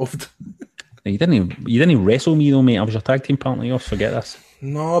were involved. You didn't wrestle me though, mate. I was your tag team partner. You always forget this.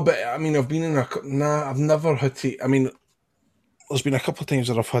 No, but I mean, I've been in I've never had to. I mean, there's been a couple of times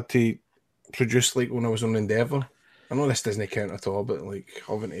that I've had to produce, like when I was on Endeavour. I know this doesn't count at all, but like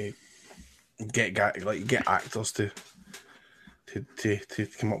having to get actors to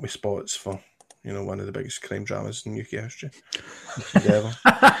come up with spots for, you know, one of the biggest crime dramas in UK history. Endeavour.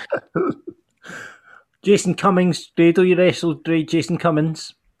 Jason Cummings, Grado, you wrestled Jason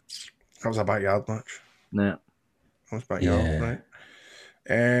Cummings. That was a backyard match. Yeah. That was backyard, right?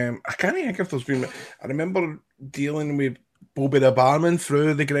 I can't think if there's been. I remember dealing with Bobby the Barman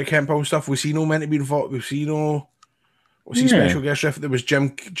through the Greg Hemphill stuff. Was he no meant to be involved? Was he special guest ref? There was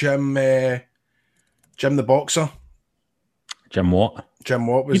Jim the boxer. Jim Watt. Jim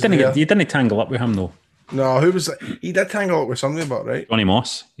Watt was You didn't tangle up with him though. No, who was that? He did tangle up with somebody, but right. Johnny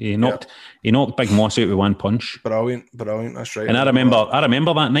Moss. He knocked Big Moss out with one punch. Brilliant. That's right. And I remember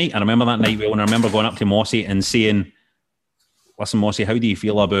that night. I remember that night when I remember going up to Mossy and saying, "Listen, Mossy, how do you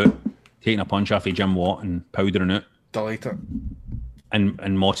feel about taking a punch off of Jim Watt and powdering it?" Delete it.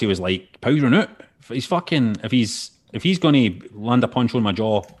 And Mossy was like, "Powdering it? If he's going to land a punch on my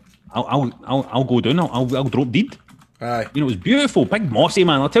jaw, I'll go down. I'll drop dead." Aye. You know, it was beautiful. Big Mossy,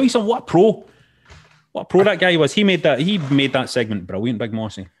 man. I'll tell you something. What a pro that guy was. He made that segment brilliant, Big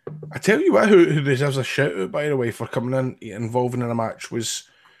Mossy. I tell you what, who deserves a shout out, by the way, for coming in, involving in a match was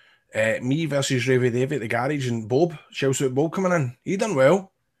me versus Ravy Davey at the garage, and Bob, Chelsea Bob coming in. He done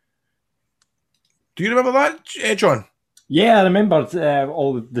well. Do you remember that, John? Yeah, I remembered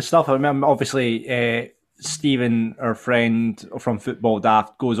all the stuff. I remember, obviously, Stephen, our friend from Football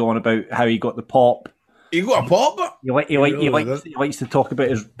Daft, goes on about how he got the pop. He got a pop? He likes to talk about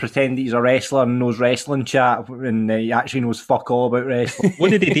pretend he's a wrestler and knows wrestling chat, and he actually knows fuck all about wrestling.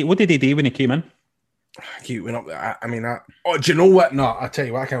 What did he do when he came in? He went up there. Do you know what? No, I tell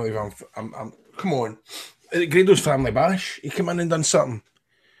you what, I can't believe I'm come on. At Grado's Family Bash, he came in and done something.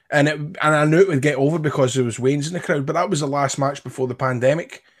 And I knew it would get over because there was Wayne's in the crowd, but that was the last match before the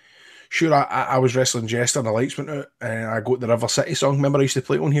pandemic. Sure, I was wrestling Jester and the lights went out, and I got the River City song. Remember, I used to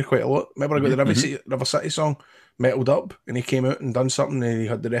play it on here quite a lot. Remember, I got the River City song metaled up, and he came out and done something, and he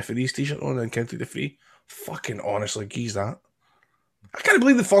had the referee's t-shirt on and counted the free. Fucking honestly, geez, that. I can't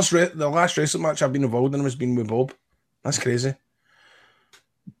believe the last wrestling match I've been involved in has been with Bob. That's crazy.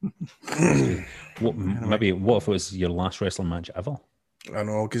 What if it was your last wrestling match ever? I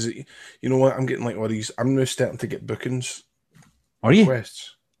know, because you know what? I'm getting like all these. I'm now starting to get bookings. Are you?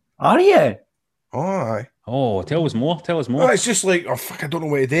 Requests. Are you? Oh, aye. Oh, tell us more. Oh, it's just like, oh, fuck, I don't know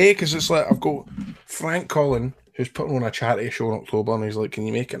what to do, because it's like, I've got Frank Collin, who's putting on a charity show in October, and he's like, can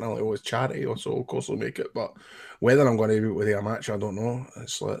you make it? And I'm like, oh, it's charity, so of course I'll make it, but whether I'm going to be able to do a match, I don't know.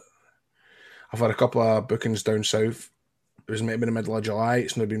 It's like, I've had a couple of bookings down south. It was meant to be in the middle of July,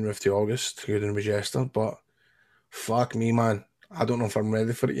 it's now been moved to August, to go down with Jester, but fuck me, man. I don't know if I'm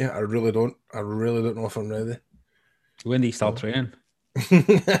ready for it yet. I really don't know if I'm ready. When do you start training? I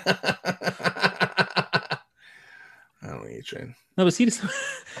don't need to train. No, but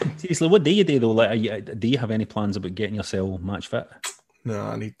seriously, what do you do though? Like, do you have any plans about getting yourself match fit? No,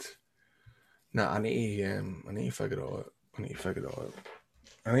 I need to figure it all out. I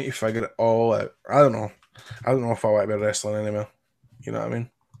need to figure it all out. I don't know if I want to be wrestling anymore. You know what I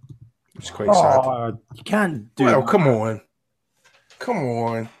mean? It's quite sad. You can't do. Well, come on.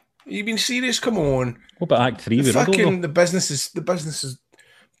 You been serious? Come on. What about Act 3? The business is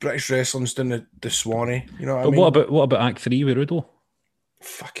British wrestling's doing the Swanee. You know what I mean? What about Act 3 with Rudo?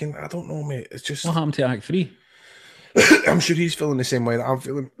 Fucking, I don't know, mate. It's just, what happened to Act 3? I'm sure he's feeling the same way that I'm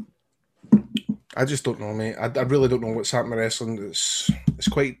feeling. I just don't know, mate. I really don't know what's happening with wrestling. It's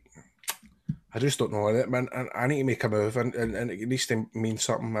quite. I just don't know it, man. I need to make a move, and it needs to mean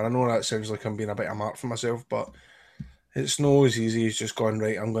something. And I know that sounds like I'm being a bit of a mark for myself, but it's no as easy as just going,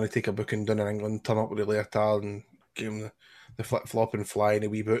 right, I'm going to take a booking down in England, turn up with the leotard and give them the flip-flop and fly in a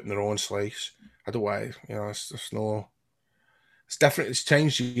wee boot in their own slice. I don't know why. You know, it's different. It's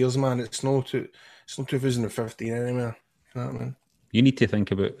changed years, man. It's not 2015 anymore. You know what I mean? You need to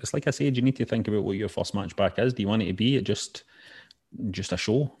think about, it's like I said, you need to think about what your first match back is. Do you want it to be just a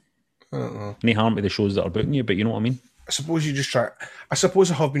show? I don't know. No harm to the shows that are booking you, but you know what I mean? I suppose you just try. I suppose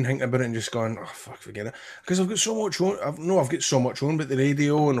I have been thinking about it and just going, oh fuck, forget it, because I've got so much on. I've got so much on, but the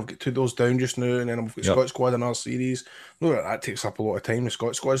radio, and I've got 2 Doors Down just now, and then I've got Scott Squad in our series. No, that takes up a lot of time, the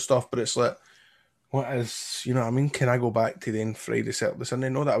Scott Squad stuff. But it's like, what is, you know what I mean? Can I go back to then Friday, Saturday, Sunday?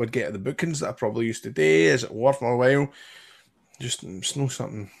 Know that I would get at the bookings that I probably used to do. Is it worth my while? Just it's no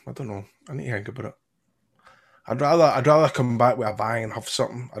something. I don't know. I need to think about it. I'd rather come back with a bang and have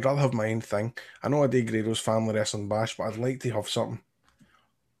something. I'd rather have my own thing. I know I do Grado's Family Wrestling Bash, but I'd like to have something.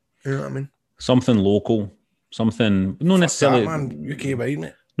 You know what I mean? Something local. Something not necessarily UK wide,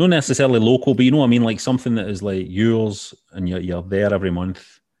 mate. Not necessarily local, but you know what I mean, like something that is like yours and you're there every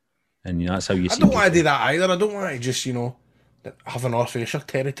month. And that's how you see I don't want to do that either. I don't want to just, have an North Ayrshire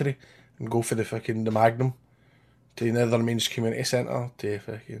territory and go for the Magnum to the Netherlands Community Centre to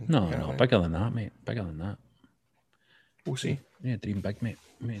fucking... No, bigger than that, mate. Bigger than that. We'll see. Yeah, dream big, mate.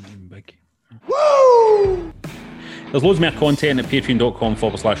 Dream big. Woo! There's loads more content at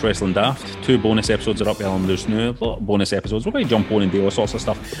patreon.com/wrestling daft. 2 bonus episodes are up there, and there's no bonus episodes. We're going to jump on and do all sorts of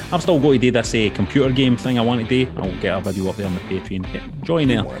stuff. I've still got to do this computer game thing I want to do. I'll get a video up there on the Patreon. Yeah, join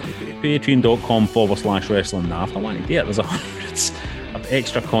there. Patreon.com/wrestling daft. I want to do it. There's hundreds of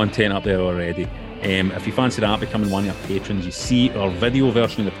extra content up there already. If you fancy that, becoming one of our patrons, you see our video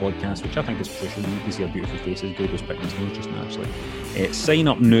version of the podcast, which I think is crucial. You can see our beautiful faces. Grado's picking his nose just now, actually. Sign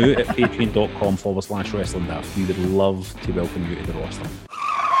up now at patreon.com/wrestling daft. We would love to welcome you to the roster.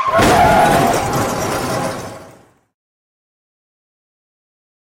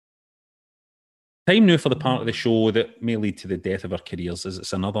 Time now for the part of the show that may lead to the death of our careers, as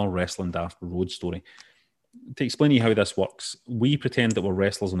it's another Wrestling Daft road story. To explain to you how this works, we pretend that we're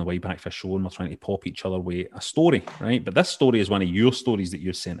wrestlers on the way back for a show and we're trying to pop each other with a story, right? But this story is one of your stories that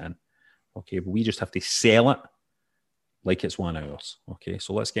you sent in. Okay, but we just have to sell it like it's one of ours. Okay,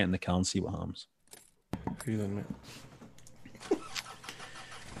 so let's get in the car and see what happens. Who then, mate?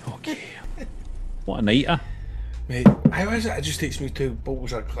 Okay. What a night, Mate, how is it? It just takes me 2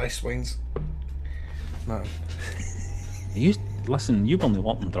 bottles of glass wines. Man. Listen, you've only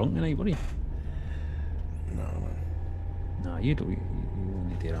walked drunk tonight, were you? No, man. No, you don't. You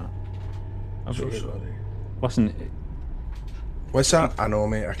only do that. I'm so sorry. Listen. What's that? I know,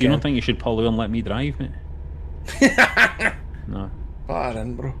 mate. You don't think you should pull over and let me drive, mate? No. Batter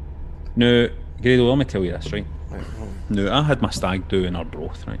in, bro. No, Grado, let me tell you this, right? No, I had my stag do in our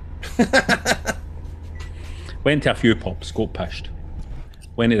broth, right? Went to a few pubs, got pissed.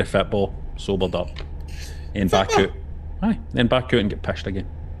 Went to the football, sobered up. And back out. Aye, then back out and get pissed again.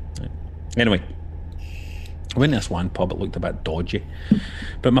 Right. Anyway. I went to this one pub, it looked a bit dodgy.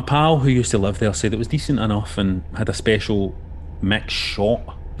 But my pal who used to live there said it was decent enough and had a special mixed shot,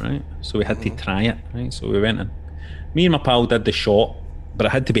 right? So we had to try it, right? So we went in. Me and my pal did the shot, but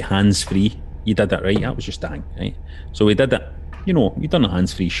it had to be hands-free. You did it, right? That was just dang, right? So we did it, you done a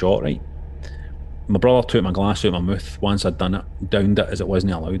hands-free shot, right? My brother took my glass out of my mouth once I'd done it, downed it as it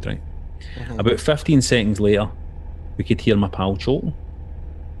wasn't allowed, right? About 15 seconds later, we could hear my pal choking,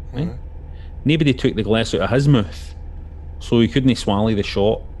 right? Nobody took the glass out of his mouth, so he couldn't swallow the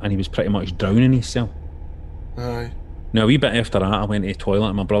shot, and he was pretty much drowning himself. Aye. Now, a wee bit after that, I went to the toilet,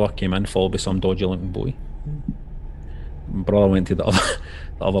 and my brother came in, followed by some dodgy-looking boy. My brother went to the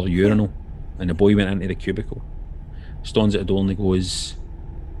other urinal, and the boy went into the cubicle. Stands at the door and he goes,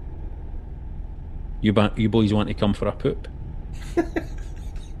 you boys want to come for a poop?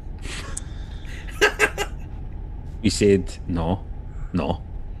 He said, no.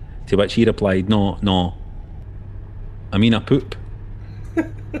 To which he replied, no. I mean a poop.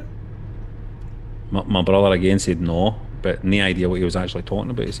 my brother again said no, but no idea what he was actually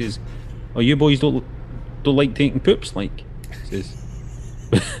talking about. He says, oh, you boys don't like taking poops? Like, he says,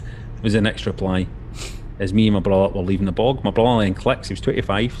 was the next reply. As me and my brother were leaving the bog, my brother then clicks, he was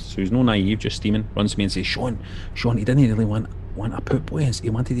 25, so he was no naive, just steaming, runs to me and says, Sean, he didn't really want a poop, boys. He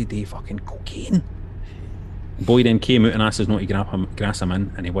wanted to do fucking cocaine. The boy then came out and asked us not to grass him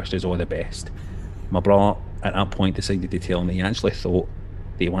in, and he wished us all the best. My brother at that point decided to tell me he actually thought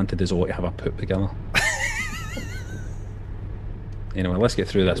that he wanted us all to have a poop together. Anyway, let's get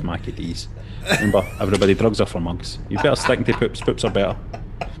through this Mackie D's. Remember, everybody, drugs are for mugs. You better stick to poops. Poops are better.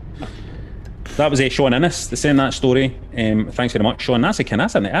 That was Sean Innes that sent that story. Thanks very much, Sean. That's a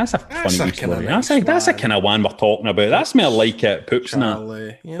funny story. That's a kind of one we're talking about. That's more like it. Poops and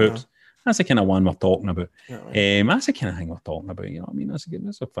that. Poops. That's the kind of one we're talking about. That's the kind of thing we're talking about. You know what I mean?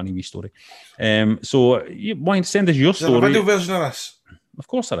 That's a funny wee story. So you want to send us your story? Is there a video version of this? Of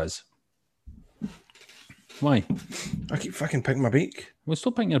course there is. Why? I keep fucking picking my beak. Well,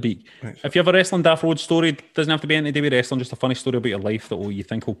 stop picking your beak. Right. If you have a Wrestling Daft Road story, it doesn't have to be anything to do with wrestling, just a funny story about your life that you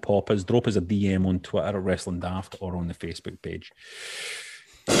think will pop us, drop us a DM on Twitter at Wrestling Daft or on the Facebook page.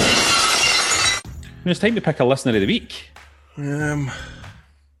 It's time to pick a listener of the week.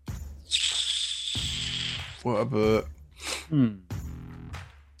 What about...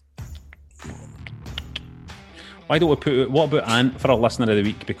 Why don't we put? What about Ant for our listener of the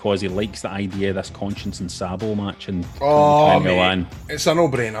week because he likes the idea of this Conscience and Sabo match and mate, it's a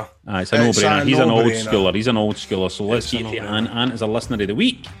no-brainer. It's a no-brainer. He's an old schooler. He's an old schooler. So let's get to Ant. Ant is a listener of the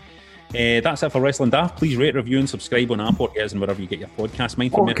week. That's it for Wrestling Daft. Please rate, review, and subscribe on Apple Podcasts and wherever you get your podcast.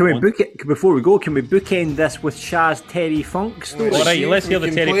 Can we book it before we go? Can we bookend this with Shaz Terry Funk story? All right, let's hear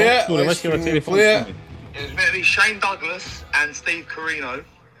the Terry Funk story. Let's hear the Terry Funk story. It was meant to be Shane Douglas and Steve Corino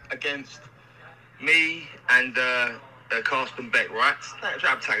against me and Carsten Beck, right?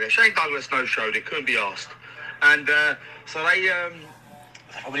 Shane Douglas no-showed it, couldn't be asked. And so they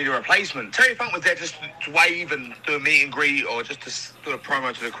we need a replacement. Terry Funk was there just to wave and do a meet and greet or just to do a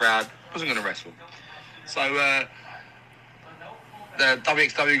promo to the crowd. Wasn't going to wrestle. So the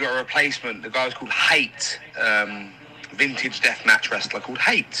WXW got a replacement. The guy was called Hate. Vintage deathmatch wrestler called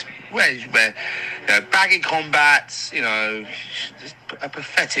Hate. Where baggy combats, a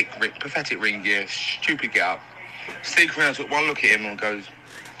pathetic ring gear, stupid get up. Steve Corino took one look at him and goes,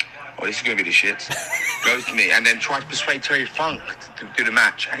 "Oh, this is going to be the shit." Goes to me and then tries to persuade Terry Funk to do the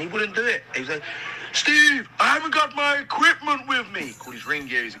match, and he wouldn't do it. He was like, "Steve, I haven't got my equipment with me." Called his ring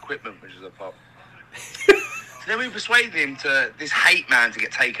gear his equipment, which is a pop. So then we persuaded him to this Hate man to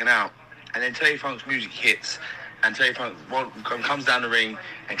get taken out, and then Terry Funk's music hits. And Terry Funk comes down the ring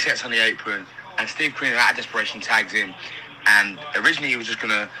and sets on the apron, and Steve Corino out of desperation tags him. And originally he was just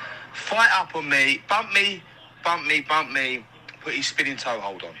going to fight up on me, bump me, put his spinning toe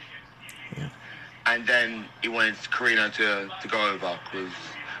hold on. Yeah. And then he wanted Corino to go over. Because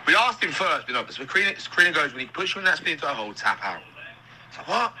we asked him first, but Corino goes, when he puts you in that spinning toe hold, tap out. So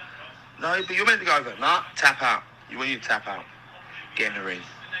what? No, but you're meant to go over. Nah, tap out. You want you to tap out. Get in the ring.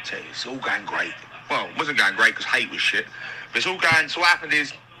 So it's all going great. Well, it wasn't going great because Hate was shit. But it's all going, so what happened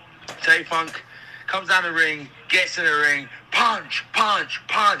is, Terry Funk comes down the ring, gets in the ring, punch,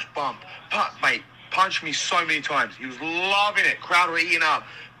 bump. Mate, punched me so many times. He was loving it. Crowd were eating up.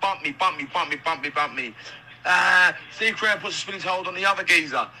 Bump me. Steve Corino puts a spinning hold on the other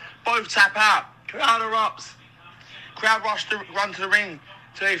geezer. Both tap out. Crowd erupts. Crowd run to the ring.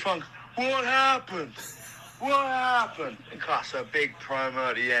 Terry Funk, what happened? And cuts a big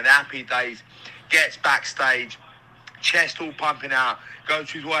promo at the end. Happy days. Gets backstage, chest all pumping out, goes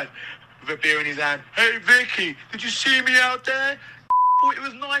to his wife with a beer in his hand. "Hey Vicky, did you see me out there? Thought it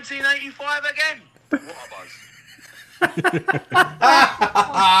was 1985 again." What a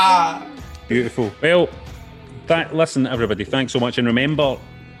buzz. Beautiful. Well, listen everybody, thanks so much. And remember,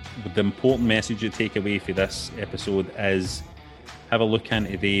 the important message you take away for this episode is have a look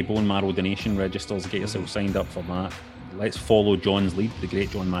into the bone marrow donation registers, get yourself signed up for that. Let's follow John's lead, the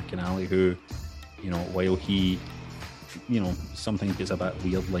great John McAnally, who, while he, sometimes gets a bit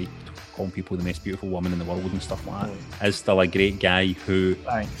weird, like calling people the most beautiful woman in the world and stuff like that, is still a great guy who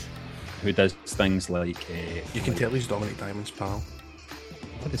does things like... you can tell he's Dominic Diamond's pal.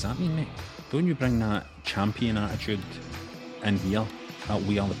 What does that mean, mate? Don't you bring that champion attitude in here, that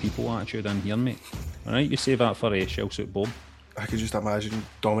we are the people attitude in here, mate? Alright, you save that for Shell Suit Bob. I could just imagine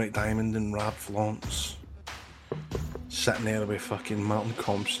Dominic Diamond and Rab Flaunt's sitting there with fucking Martin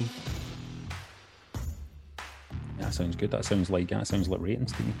Compson. Yeah, that sounds good. That sounds like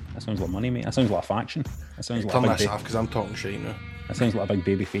ratings to me. That sounds like money, mate. That sounds like a faction. That sounds like turn this off because I'm talking shit now. That sounds like a big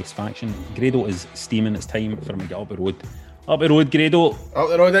babyface faction. Grado is steaming. It's time for him to get up the road. Up the road, Grado. Up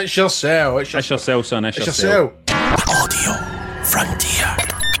the road. It's yourself. It's yourself, son. It's yourself. Audio Frontier.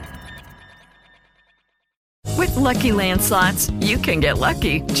 With Lucky Land Slots, you can get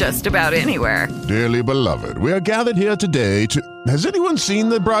lucky just about anywhere. Dearly beloved, we are gathered here today to... Has anyone seen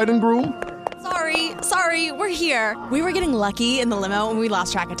the bride and groom? Sorry, we're here. We were getting lucky in the limo and we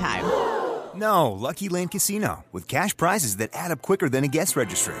lost track of time. No, Lucky Land Casino, with cash prizes that add up quicker than a guest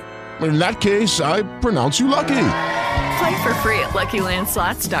registry. In that case, I pronounce you lucky. Play for free at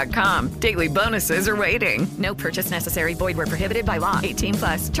LuckyLandSlots.com. Daily bonuses are waiting. No purchase necessary. Void where prohibited by law.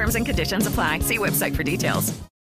 18+. Terms and conditions apply. See website for details.